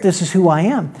spirit, this is who I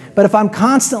am. But if I'm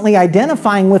constantly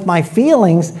identifying with my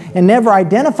feelings and never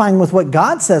identifying with what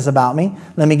God says about me,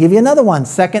 let me give you another one.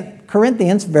 2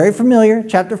 Corinthians, very familiar,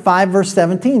 chapter 5, verse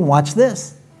 17. Watch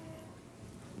this.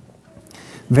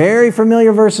 Very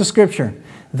familiar verse of Scripture.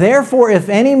 Therefore, if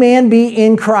any man be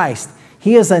in Christ,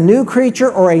 he is a new creature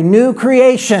or a new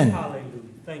creation. Hallelujah.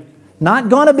 Thank you. Not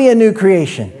going to be a new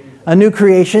creation. A new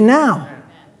creation now.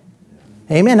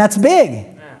 Amen. That's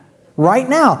big. Right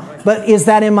now. But is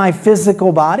that in my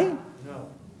physical body? No.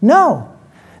 No.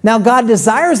 Now, God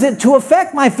desires it to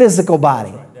affect my physical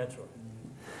body. That's right.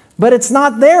 But it's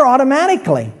not there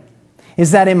automatically.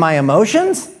 Is that in my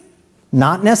emotions?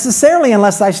 Not necessarily,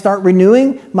 unless I start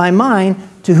renewing my mind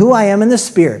to who I am in the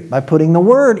Spirit by putting the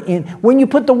Word in. When you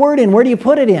put the Word in, where do you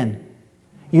put it in?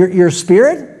 Your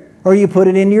spirit, or you put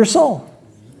it into your soul?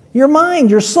 Your mind,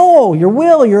 your soul, your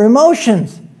will, your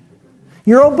emotions.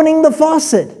 You're opening the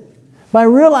faucet by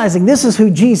realizing this is who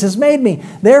Jesus made me.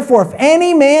 Therefore, if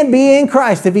any man be in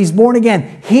Christ, if he's born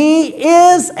again, he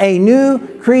is a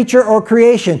new creature or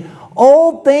creation.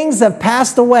 Old things have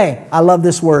passed away. I love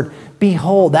this word.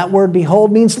 Behold. That word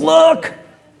behold means look.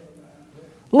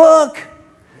 Look.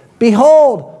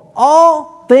 Behold.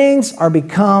 All things are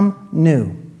become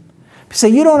new. So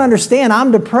you don't understand.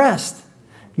 I'm depressed.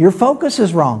 Your focus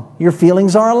is wrong. Your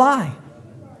feelings are a lie.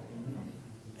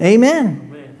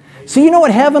 Amen. So you know what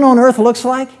heaven on earth looks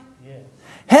like?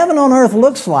 Heaven on earth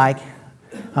looks like,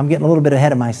 I'm getting a little bit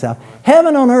ahead of myself.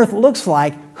 Heaven on earth looks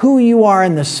like who you are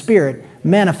in the Spirit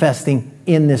manifesting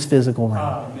in this physical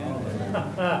realm.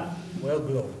 Well,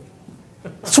 glory.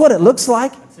 That's what it looks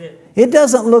like. That's it. It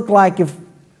doesn't look like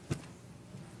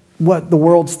what the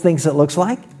world thinks it looks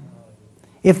like.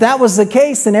 If that was the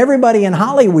case, then everybody in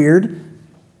Hollywood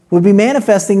would be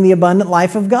manifesting the abundant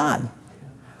life of God.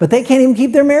 But they can't even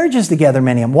keep their marriages together,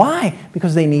 many of them. Why?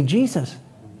 Because they need Jesus.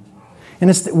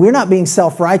 And we're not being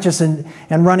self-righteous and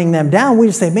running them down. We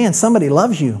just say, man, somebody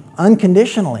loves you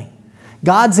unconditionally.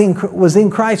 God was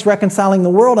in Christ reconciling the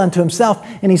world unto Himself,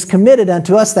 and He's committed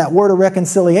unto us that word of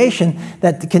reconciliation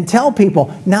that can tell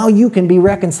people, now you can be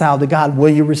reconciled to God.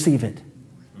 Will you receive it?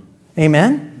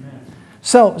 Amen?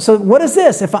 So what is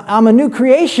this? If I'm a new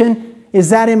creation,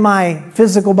 is that in my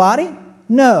physical body?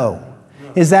 No.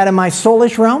 Is that in my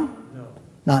soulish realm? No.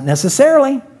 Not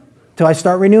necessarily, till I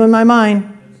start renewing my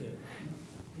mind.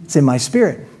 It's in my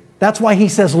spirit. That's why He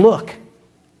says, look.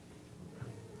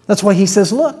 That's why He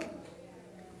says, look.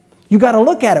 You got to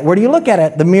look at it. Where do you look at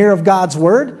it? The mirror of God's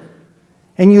Word.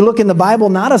 And you look in the Bible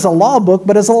not as a law book,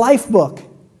 but as a life book.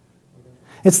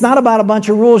 It's not about a bunch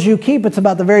of rules you keep. It's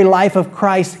about the very life of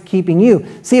Christ keeping you.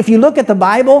 See, if you look at the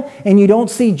Bible and you don't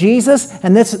see Jesus,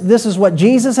 and this is what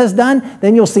Jesus has done,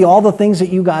 then you'll see all the things that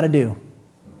you got to do.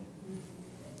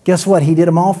 Guess what? He did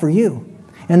them all for you.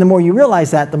 And the more you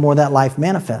realize that, the more that life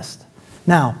manifests.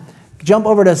 Now, jump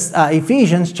over to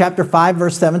Ephesians chapter 5,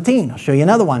 verse 17. I'll show you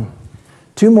another one.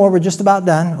 Two more, we're just about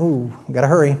done. Ooh, we've got to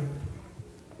hurry.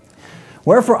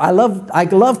 Wherefore, I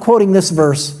love quoting this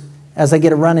verse as I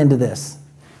get a run into this.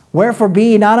 Wherefore,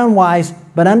 be ye not unwise,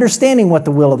 but understanding what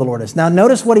the will of the Lord is. Now,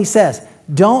 notice what he says.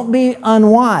 Don't be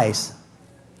unwise.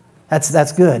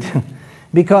 That's good.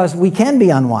 Because we can be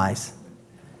unwise.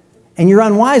 And you're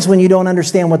unwise when you don't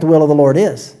understand what the will of the Lord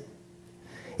is.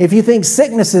 If you think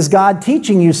sickness is God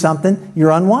teaching you something,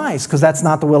 you're unwise, because that's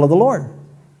not the will of the Lord.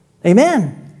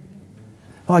 Amen.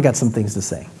 Oh, I got some things to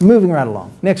say. Moving right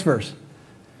along. Next verse.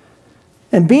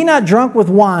 And be not drunk with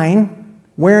wine,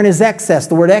 wherein is excess.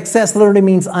 The word excess literally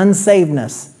means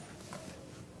unsavedness.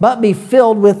 But be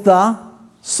filled with the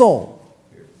soul.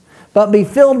 But be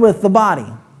filled with the body.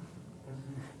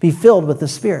 Be filled with the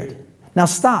Spirit. Now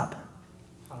stop.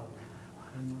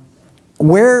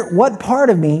 What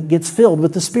part of me gets filled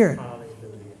with the Spirit?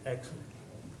 Excellent.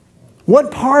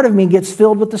 What part of me gets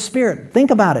filled with the Spirit?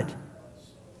 Think about it.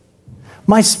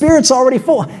 My spirit's already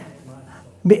full.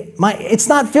 It's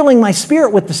not filling my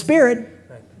spirit with the Spirit.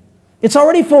 It's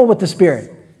already full with the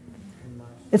Spirit.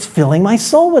 It's filling my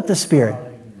soul with the Spirit.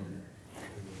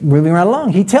 Moving right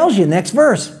along. He tells you, next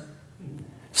verse.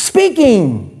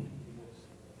 Speaking.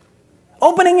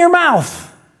 Opening your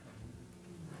mouth.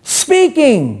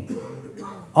 Speaking.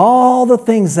 All the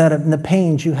things and the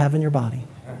pains you have in your body.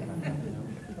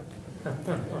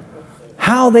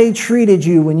 How they treated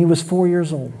you when you was 4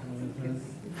 years old.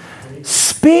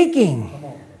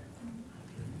 Speaking.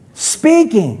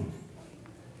 Speaking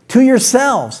to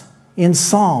yourselves in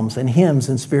psalms and hymns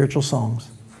and spiritual songs.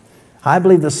 I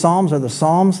believe the psalms are the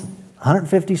psalms,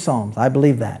 150 psalms. I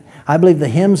believe that. I believe the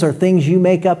hymns are things you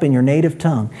make up in your native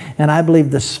tongue. And I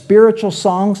believe the spiritual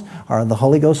songs are the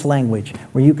Holy Ghost language,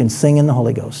 where you can sing in the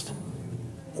Holy Ghost.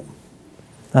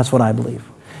 That's what I believe.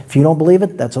 If you don't believe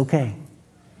it, that's okay.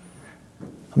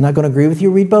 I'm not going to agree with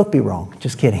you. We'd both be wrong.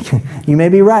 Just kidding. You may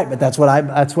be right, but that's what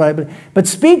I believe. But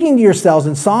speaking to yourselves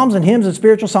in psalms and hymns and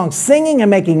spiritual songs, singing and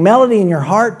making melody in your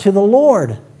heart to the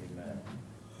Lord.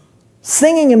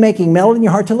 Singing and making melody in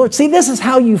your heart to the Lord. See, this is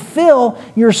how you fill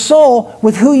your soul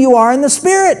with who you are in the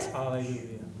Spirit. Hallelujah.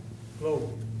 Glory.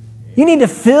 You need to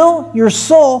fill your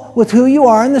soul with who you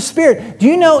are in the Spirit. Do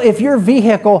you know if your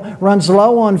vehicle runs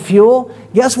low on fuel,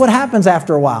 guess what happens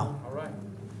after a while? All right.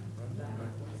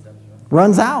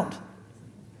 Runs out.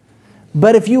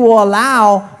 But if you will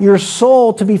allow your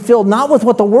soul to be filled, not with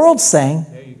what the world's saying.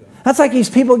 That's like these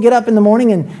people get up in the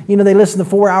morning and, they listen to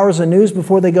 4 hours of news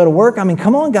before they go to work. I mean,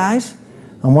 come on, guys.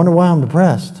 I wonder why I'm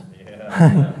depressed.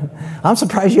 Yeah. I'm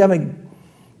surprised you haven't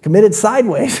committed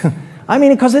sideways. I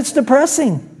mean, because it's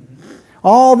depressing.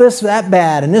 All this, that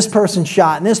bad, and this person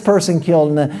shot, and this person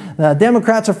killed, and the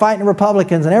Democrats are fighting the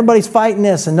Republicans, and everybody's fighting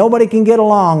this, and nobody can get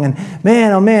along, and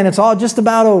man, oh man, it's all just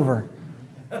about over.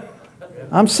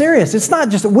 I'm serious. It's not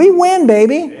just, we win,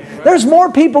 baby. There's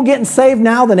more people getting saved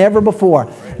now than ever before.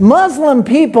 Muslim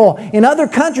people in other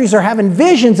countries are having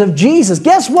visions of Jesus.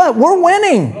 Guess what? We're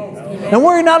winning. And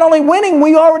we're not only winning,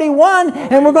 we already won,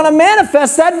 and we're going to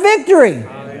manifest that victory.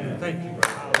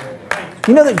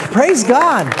 Praise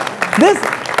God.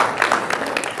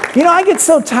 I get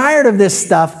so tired of this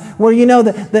stuff where you know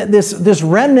that this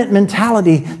remnant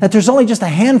mentality, that there's only just a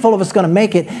handful of us going to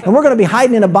make it, and we're going to be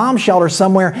hiding in a bomb shelter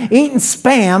somewhere, eating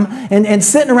Spam, and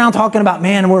sitting around talking about,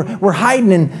 man, we're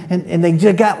hiding, and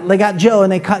they got Joe,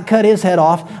 and they cut his head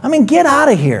off. I mean, get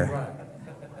out of here.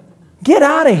 Get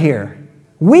out of here.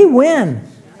 We win.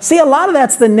 See, a lot of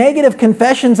that's the negative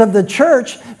confessions of the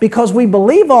church because we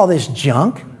believe all this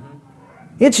junk.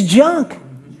 It's junk.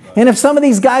 And if some of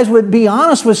these guys would be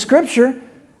honest with Scripture,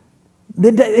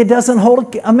 it doesn't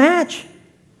hold a match.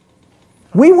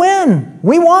 We win.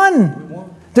 We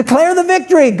won. Declare the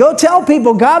victory. Go tell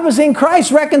people God was in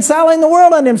Christ reconciling the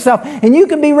world unto Himself. And you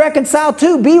can be reconciled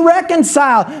too. Be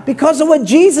reconciled because of what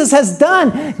Jesus has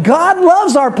done. God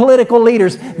loves our political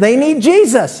leaders. They need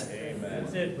Jesus.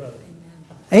 That's it, brother.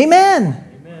 Amen.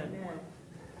 Amen.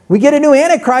 We get a new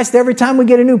Antichrist every time we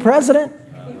get a new president.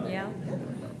 Yeah.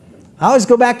 I always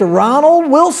go back to Ronald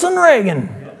Wilson Reagan.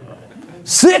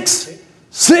 6,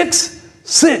 6,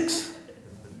 6.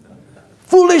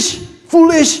 Foolish,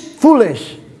 foolish,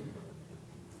 foolish.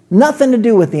 Nothing to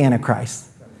do with the Antichrist.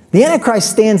 The Antichrist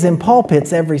stands in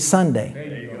pulpits every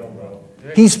Sunday.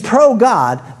 He's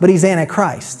pro-God, but he's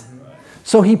Antichrist.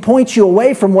 So he points you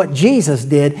away from what Jesus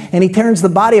did, and he turns the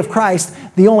body of Christ,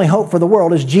 the only hope for the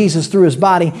world is Jesus through His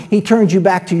body. He turns you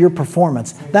back to your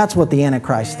performance. That's what the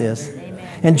Antichrist is.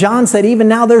 And John said, even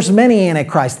now there's many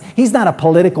Antichrists. He's not a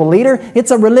political leader.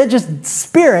 It's a religious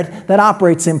spirit that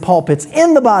operates in pulpits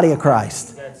in the body of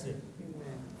Christ. That's it.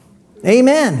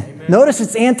 Amen. Notice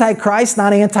it's Antichrist,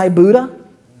 not anti-Buddha.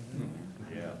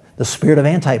 The spirit of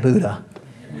anti-Buddha.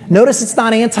 Notice it's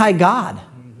not anti-God.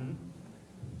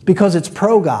 Because it's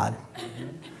pro-God.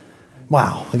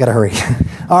 Wow, I got to hurry.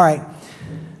 All right.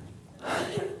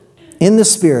 In the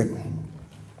Spirit.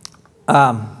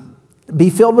 Be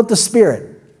filled with the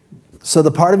Spirit. So the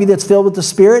part of you that's filled with the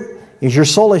Spirit is your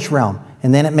soulish realm.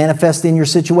 And then it manifests in your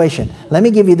situation. Let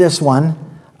me give you this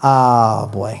one. Oh,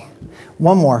 boy.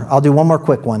 One more. I'll do one more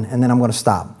quick one, and then I'm going to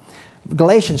stop.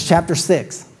 Galatians chapter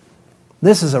 6.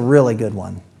 This is a really good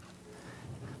one.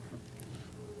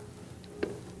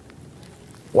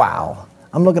 Wow.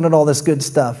 I'm looking at all this good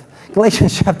stuff.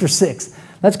 Galatians chapter 6.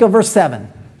 Let's go verse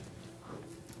 7.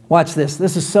 Watch this.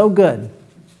 This is so good.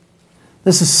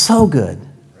 This is so good.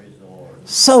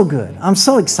 So good. I'm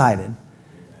so excited.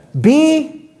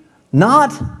 Be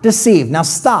not deceived. Now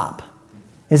stop.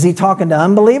 Is he talking to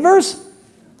unbelievers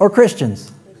or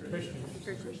Christians?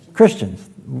 Christians.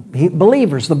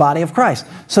 Believers, the body of Christ.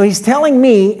 So he's telling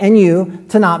me and you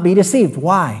to not be deceived.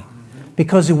 Why?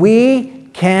 Because we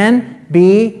can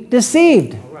be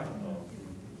deceived.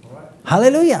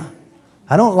 Hallelujah.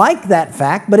 I don't like that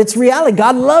fact, but it's reality.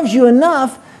 God loves you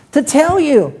enough to tell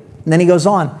you. And then he goes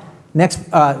on. Next,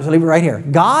 leave it right here.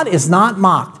 God is not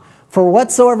mocked. For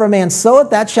whatsoever a man soweth,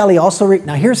 that shall he also reap.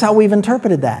 Now here's how we've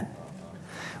interpreted that.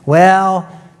 Well,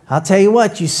 I'll tell you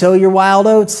what, you sow your wild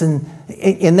oats and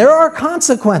there are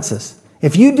consequences.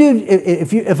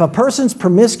 If a person's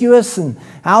promiscuous and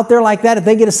out there like that, if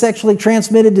they get a sexually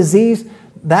transmitted disease,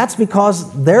 that's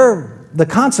because they're the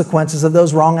consequences of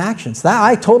those wrong actions.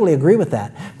 I totally agree with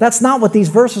that. That's not what these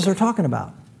verses are talking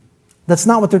about. That's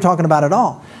not what they're talking about at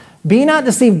all. Be not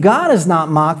deceived, God is not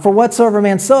mocked, for whatsoever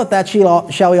man soweth, that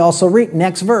shall he also reap.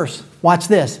 Next verse. Watch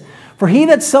this. For he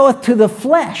that soweth to the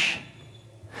flesh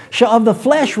shall of the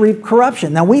flesh reap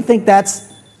corruption. Now we think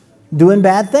that's doing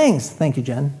bad things. Thank you,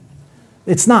 Jen.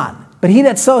 It's not. But he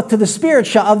that soweth to the Spirit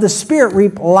shall of the Spirit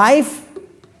reap life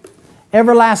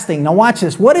everlasting. Now watch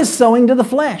this. What is sowing to the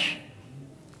flesh?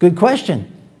 Good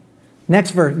question.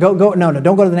 Next verse. No,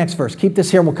 don't go to the next verse. Keep this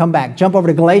here and we'll come back. Jump over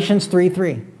to Galatians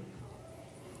 3:3.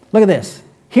 Look at this.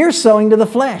 Here's sowing to the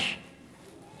flesh.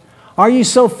 Are you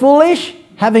so foolish,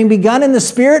 having begun in the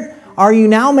Spirit, are you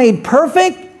now made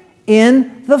perfect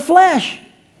in the flesh?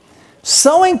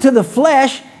 Sowing to the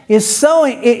flesh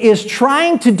is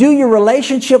trying to do your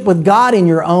relationship with God in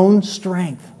your own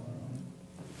strength.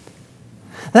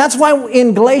 That's why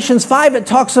in Galatians 5 it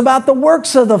talks about the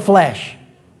works of the flesh.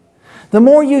 The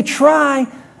more you try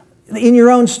in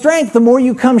your own strength, the more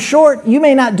you come short. You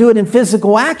may not do it in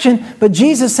physical action, but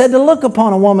Jesus said to look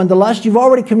upon a woman to lust. You've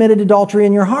already committed adultery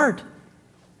in your heart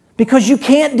because you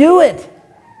can't do it.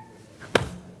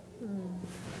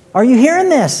 Are you hearing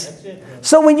this?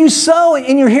 So when you sow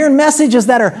and you're hearing messages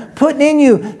that are putting in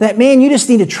you that, man, you just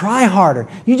need to try harder.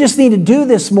 You just need to do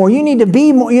this more. You need to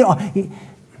be more,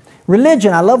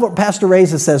 Religion, I love what Pastor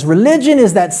Reza says. Religion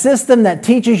is that system that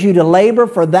teaches you to labor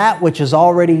for that which is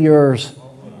already yours.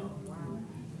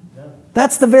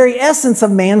 That's the very essence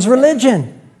of man's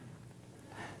religion.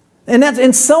 And that's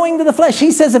in sowing to the flesh.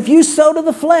 He says if you sow to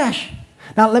the flesh.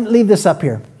 Now let me leave this up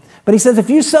here. But he says, if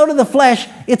you sow to the flesh,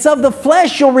 it's of the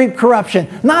flesh you'll reap corruption.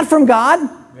 Not from God.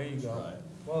 There you go.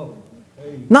 Whoa.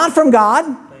 There you go. Not from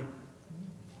God.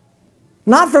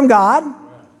 Not from God.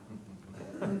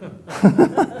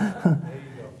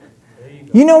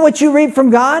 You know what you reap from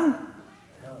God?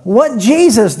 What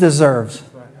Jesus deserves.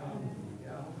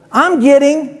 I'm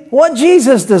getting what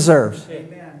Jesus deserves.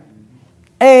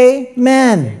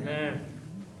 Amen.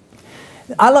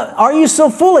 Are you so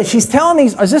foolish? He's telling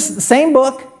these, is this the same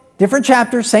book, different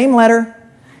chapter, same letter?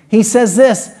 He says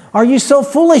this, are you so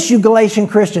foolish, you Galatian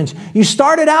Christians? You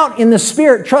started out in the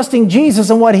Spirit, trusting Jesus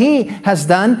and what He has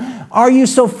done. Are you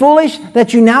so foolish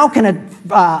that you now can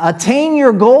attain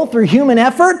your goal through human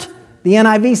effort? The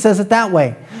NIV says it that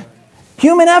way.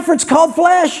 Human effort's called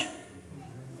flesh.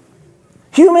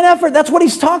 Human effort, that's what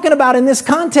he's talking about in this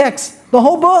context, the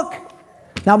whole book.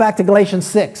 Now back to Galatians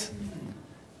 6,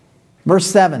 verse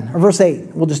 7, or verse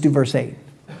 8. We'll just do verse 8.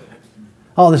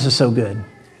 Oh, this is so good.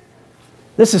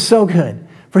 This is so good.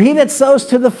 For he that sows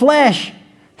to the flesh,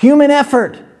 human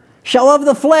effort, shall of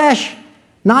the flesh,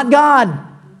 not God.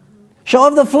 Shall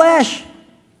of the flesh,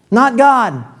 not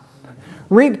God,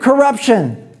 reap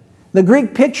corruption. The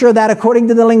Greek picture of that, according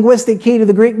to the linguistic key to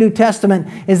the Greek New Testament,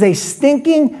 is a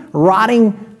stinking,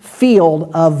 rotting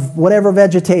field of whatever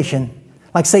vegetation,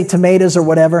 like say tomatoes or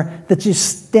whatever, that's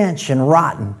just stench and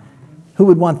rotten. Who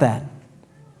would want that?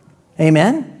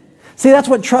 Amen? See, that's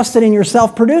what trusting in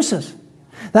yourself produces.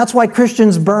 That's why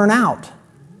Christians burn out,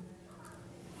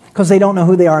 because they don't know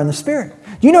who they are in the Spirit.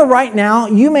 You know, right now,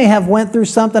 you may have went through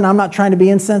something. I'm not trying to be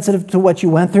insensitive to what you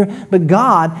went through, but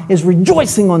God is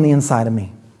rejoicing on the inside of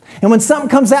me. And when something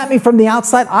comes at me from the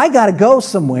outside, I got to go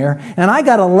somewhere, and I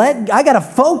got to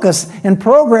focus and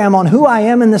program on who I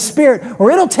am in the Spirit,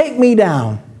 or it'll take me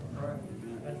down.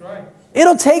 That's right.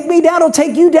 It'll take me down. It'll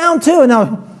take you down too.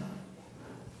 Now,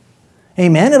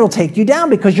 amen. It'll take you down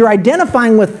because you're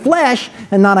identifying with flesh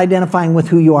and not identifying with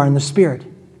who you are in the Spirit.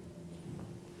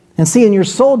 And see, and your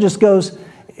soul just goes,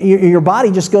 your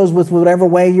body just goes with whatever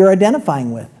way you're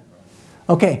identifying with.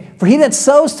 Okay, for he that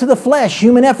sows to the flesh,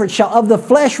 human effort, shall of the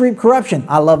flesh reap corruption.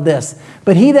 I love this.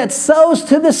 But he that sows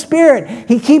to the Spirit,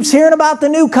 he keeps hearing about the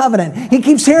new covenant. He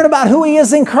keeps hearing about who he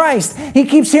is in Christ. He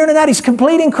keeps hearing that he's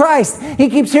complete in Christ. He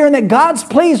keeps hearing that God's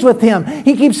pleased with him.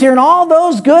 He keeps hearing all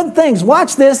those good things.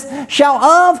 Watch this. Shall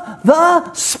of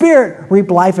the Spirit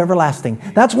reap life everlasting.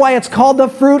 That's why it's called the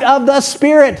fruit of the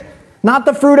Spirit, not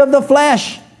the fruit of the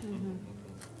flesh.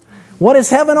 What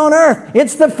is heaven on earth?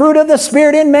 It's the fruit of the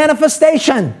Spirit in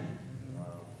manifestation.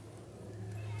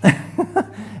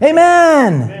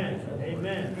 Amen.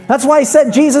 Amen. That's why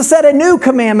Jesus said, a new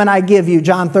commandment I give you,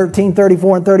 John 13,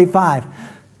 34 and 35.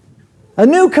 A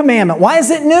new commandment. Why is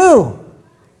it new?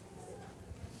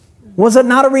 Was it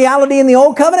not a reality in the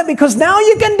old covenant? Because now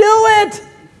you can do it.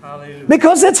 Hallelujah.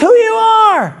 Because it's who you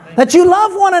are. That you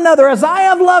love one another as I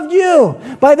have loved you.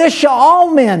 By this shall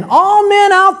all men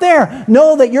out there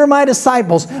know that you're my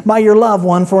disciples, by your love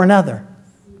one for another.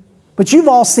 But you've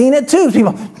all seen it too.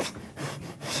 People,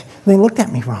 they looked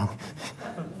at me wrong.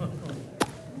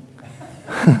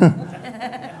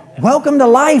 Welcome to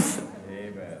life.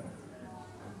 Amen.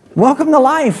 Welcome to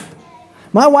life.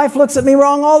 My wife looks at me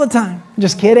wrong all the time.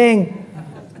 Just kidding.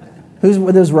 Who's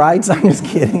with those rights? I'm just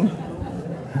kidding.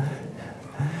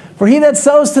 For he that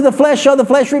sows to the flesh shall the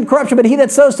flesh reap corruption, but he that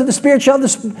sows to the Spirit shall the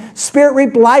Spirit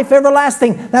reap life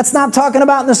everlasting. That's not talking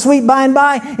about in the sweet by and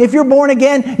by. If you're born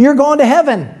again, you're going to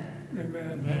heaven.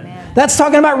 Amen. That's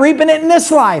talking about reaping it in this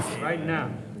life. Right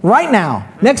now. Right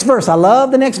now. Next verse. I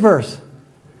love the next verse.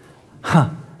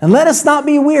 And let us not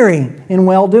be weary in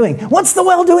well-doing. What's the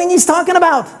well-doing he's talking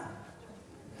about?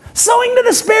 Sowing to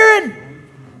the Spirit.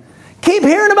 Keep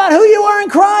hearing about who you are in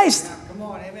Christ. Come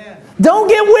on, amen. Don't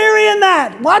get weary in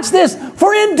that. Watch this.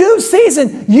 For in due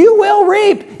season you will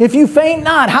reap if you faint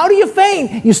not. How do you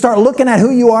faint? You start looking at who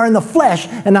you are in the flesh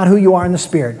and not who you are in the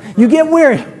Spirit. You get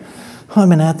weary. Oh, I've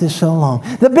been at this so long.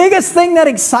 The biggest thing that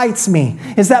excites me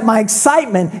is that my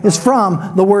excitement is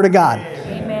from the Word of God.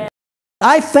 Amen.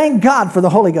 I thank God for the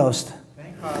Holy Ghost.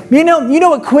 You know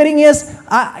what quitting is?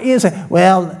 You say,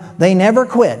 well, they never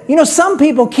quit. You know, some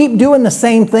people keep doing the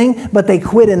same thing, but they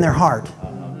quit in their heart.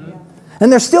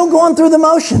 And they're still going through the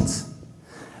motions.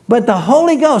 But the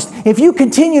Holy Ghost, if you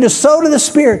continue to sow to the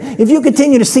Spirit, if you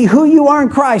continue to see who you are in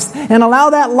Christ and allow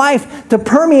that life to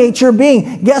permeate your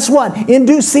being, guess what? In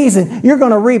due season, you're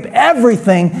going to reap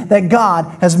everything that God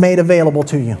has made available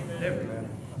to you.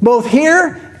 Both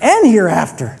here and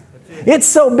hereafter. It's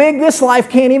so big, this life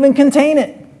can't even contain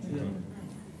it.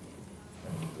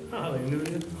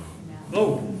 Hallelujah.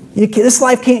 Oh. This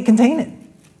life can't contain it.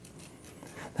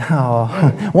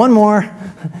 Oh, one more.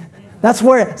 That's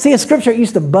where, see, a scripture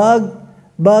used to bug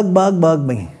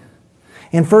me.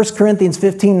 In 1 Corinthians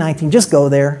 15:19, just go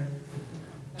there.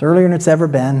 It's earlier than it's ever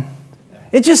been.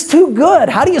 It's just too good.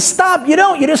 How do you stop? You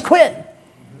don't. You just quit.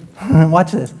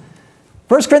 Watch this.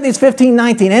 1 Corinthians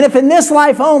 15:19, and if in this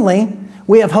life only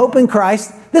we have hope in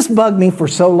Christ, this bugged me for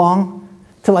so long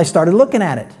till I started looking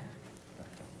at it.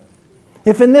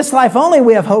 If in this life only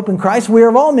we have hope in Christ, we are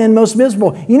of all men most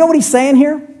miserable. You know what he's saying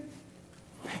here?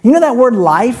 You know that word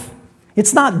life?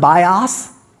 It's not bios,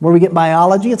 where we get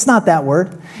biology. It's not that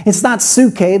word. It's not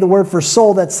suke, the word for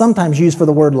soul that's sometimes used for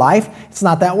the word life. It's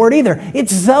not that word either.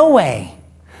 It's zoe,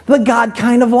 the God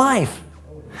kind of life.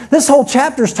 This whole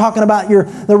chapter is talking about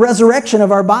the resurrection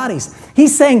of our bodies.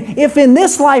 He's saying, if in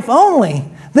this life only,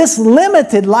 this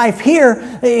limited life here,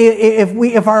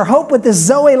 if our hope with this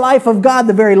Zoe life of God,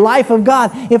 the very life of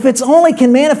God, if it's only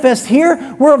can manifest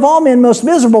here, we're of all men most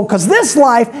miserable, because this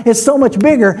life is so much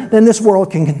bigger than this world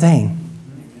can contain.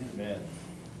 Amen.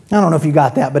 I don't know if you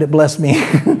got that, but it blessed me.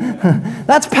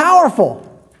 That's powerful.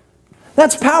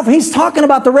 That's powerful. He's talking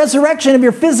about the resurrection of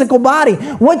your physical body.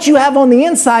 What you have on the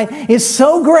inside is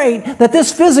so great that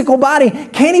this physical body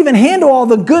can't even handle all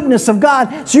the goodness of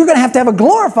God. So you're going to have a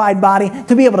glorified body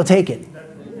to be able to take it.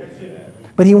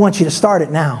 But He wants you to start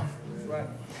it now.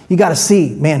 You got to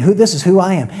see, man, this is who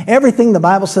I am. Everything the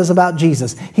Bible says about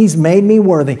Jesus, He's made me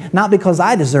worthy. Not because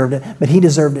I deserved it, but He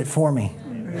deserved it for me.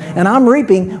 And I'm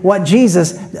reaping what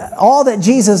all that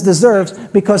Jesus deserves,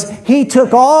 because He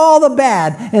took all the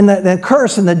bad and the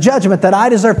curse and the judgment that I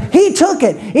deserve. He took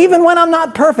it, even when I'm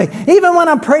not perfect. Even when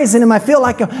I'm praising Him, I feel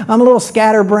like I'm a little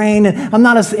scatterbrained and I'm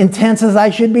not as intense as I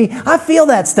should be. I feel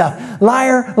that stuff.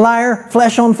 Liar, liar,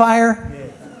 flesh on fire.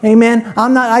 Amen.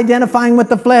 I'm not identifying with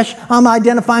the flesh. I'm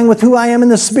identifying with who I am in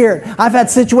the Spirit. I've had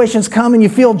situations come and you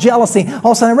feel jealousy.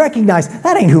 All of a sudden I recognize,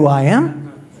 that ain't who I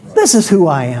am. This is who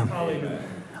I am.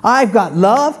 I've got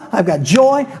love, I've got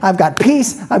joy, I've got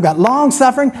peace, I've got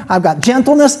long-suffering, I've got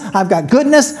gentleness, I've got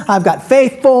goodness, I've got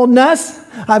faithfulness,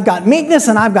 I've got meekness,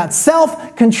 and I've got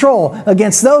self-control.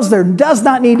 Against those there does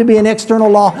not need to be an external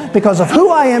law, because of who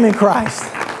I am in Christ.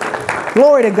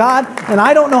 Glory to God. And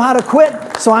I don't know how to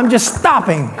quit, so I'm just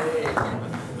stopping.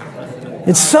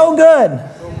 It's so good.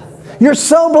 You're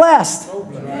so blessed.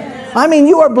 I mean,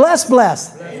 you are blessed.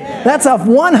 That's a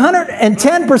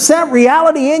 110%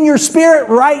 reality in your spirit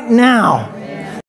right now.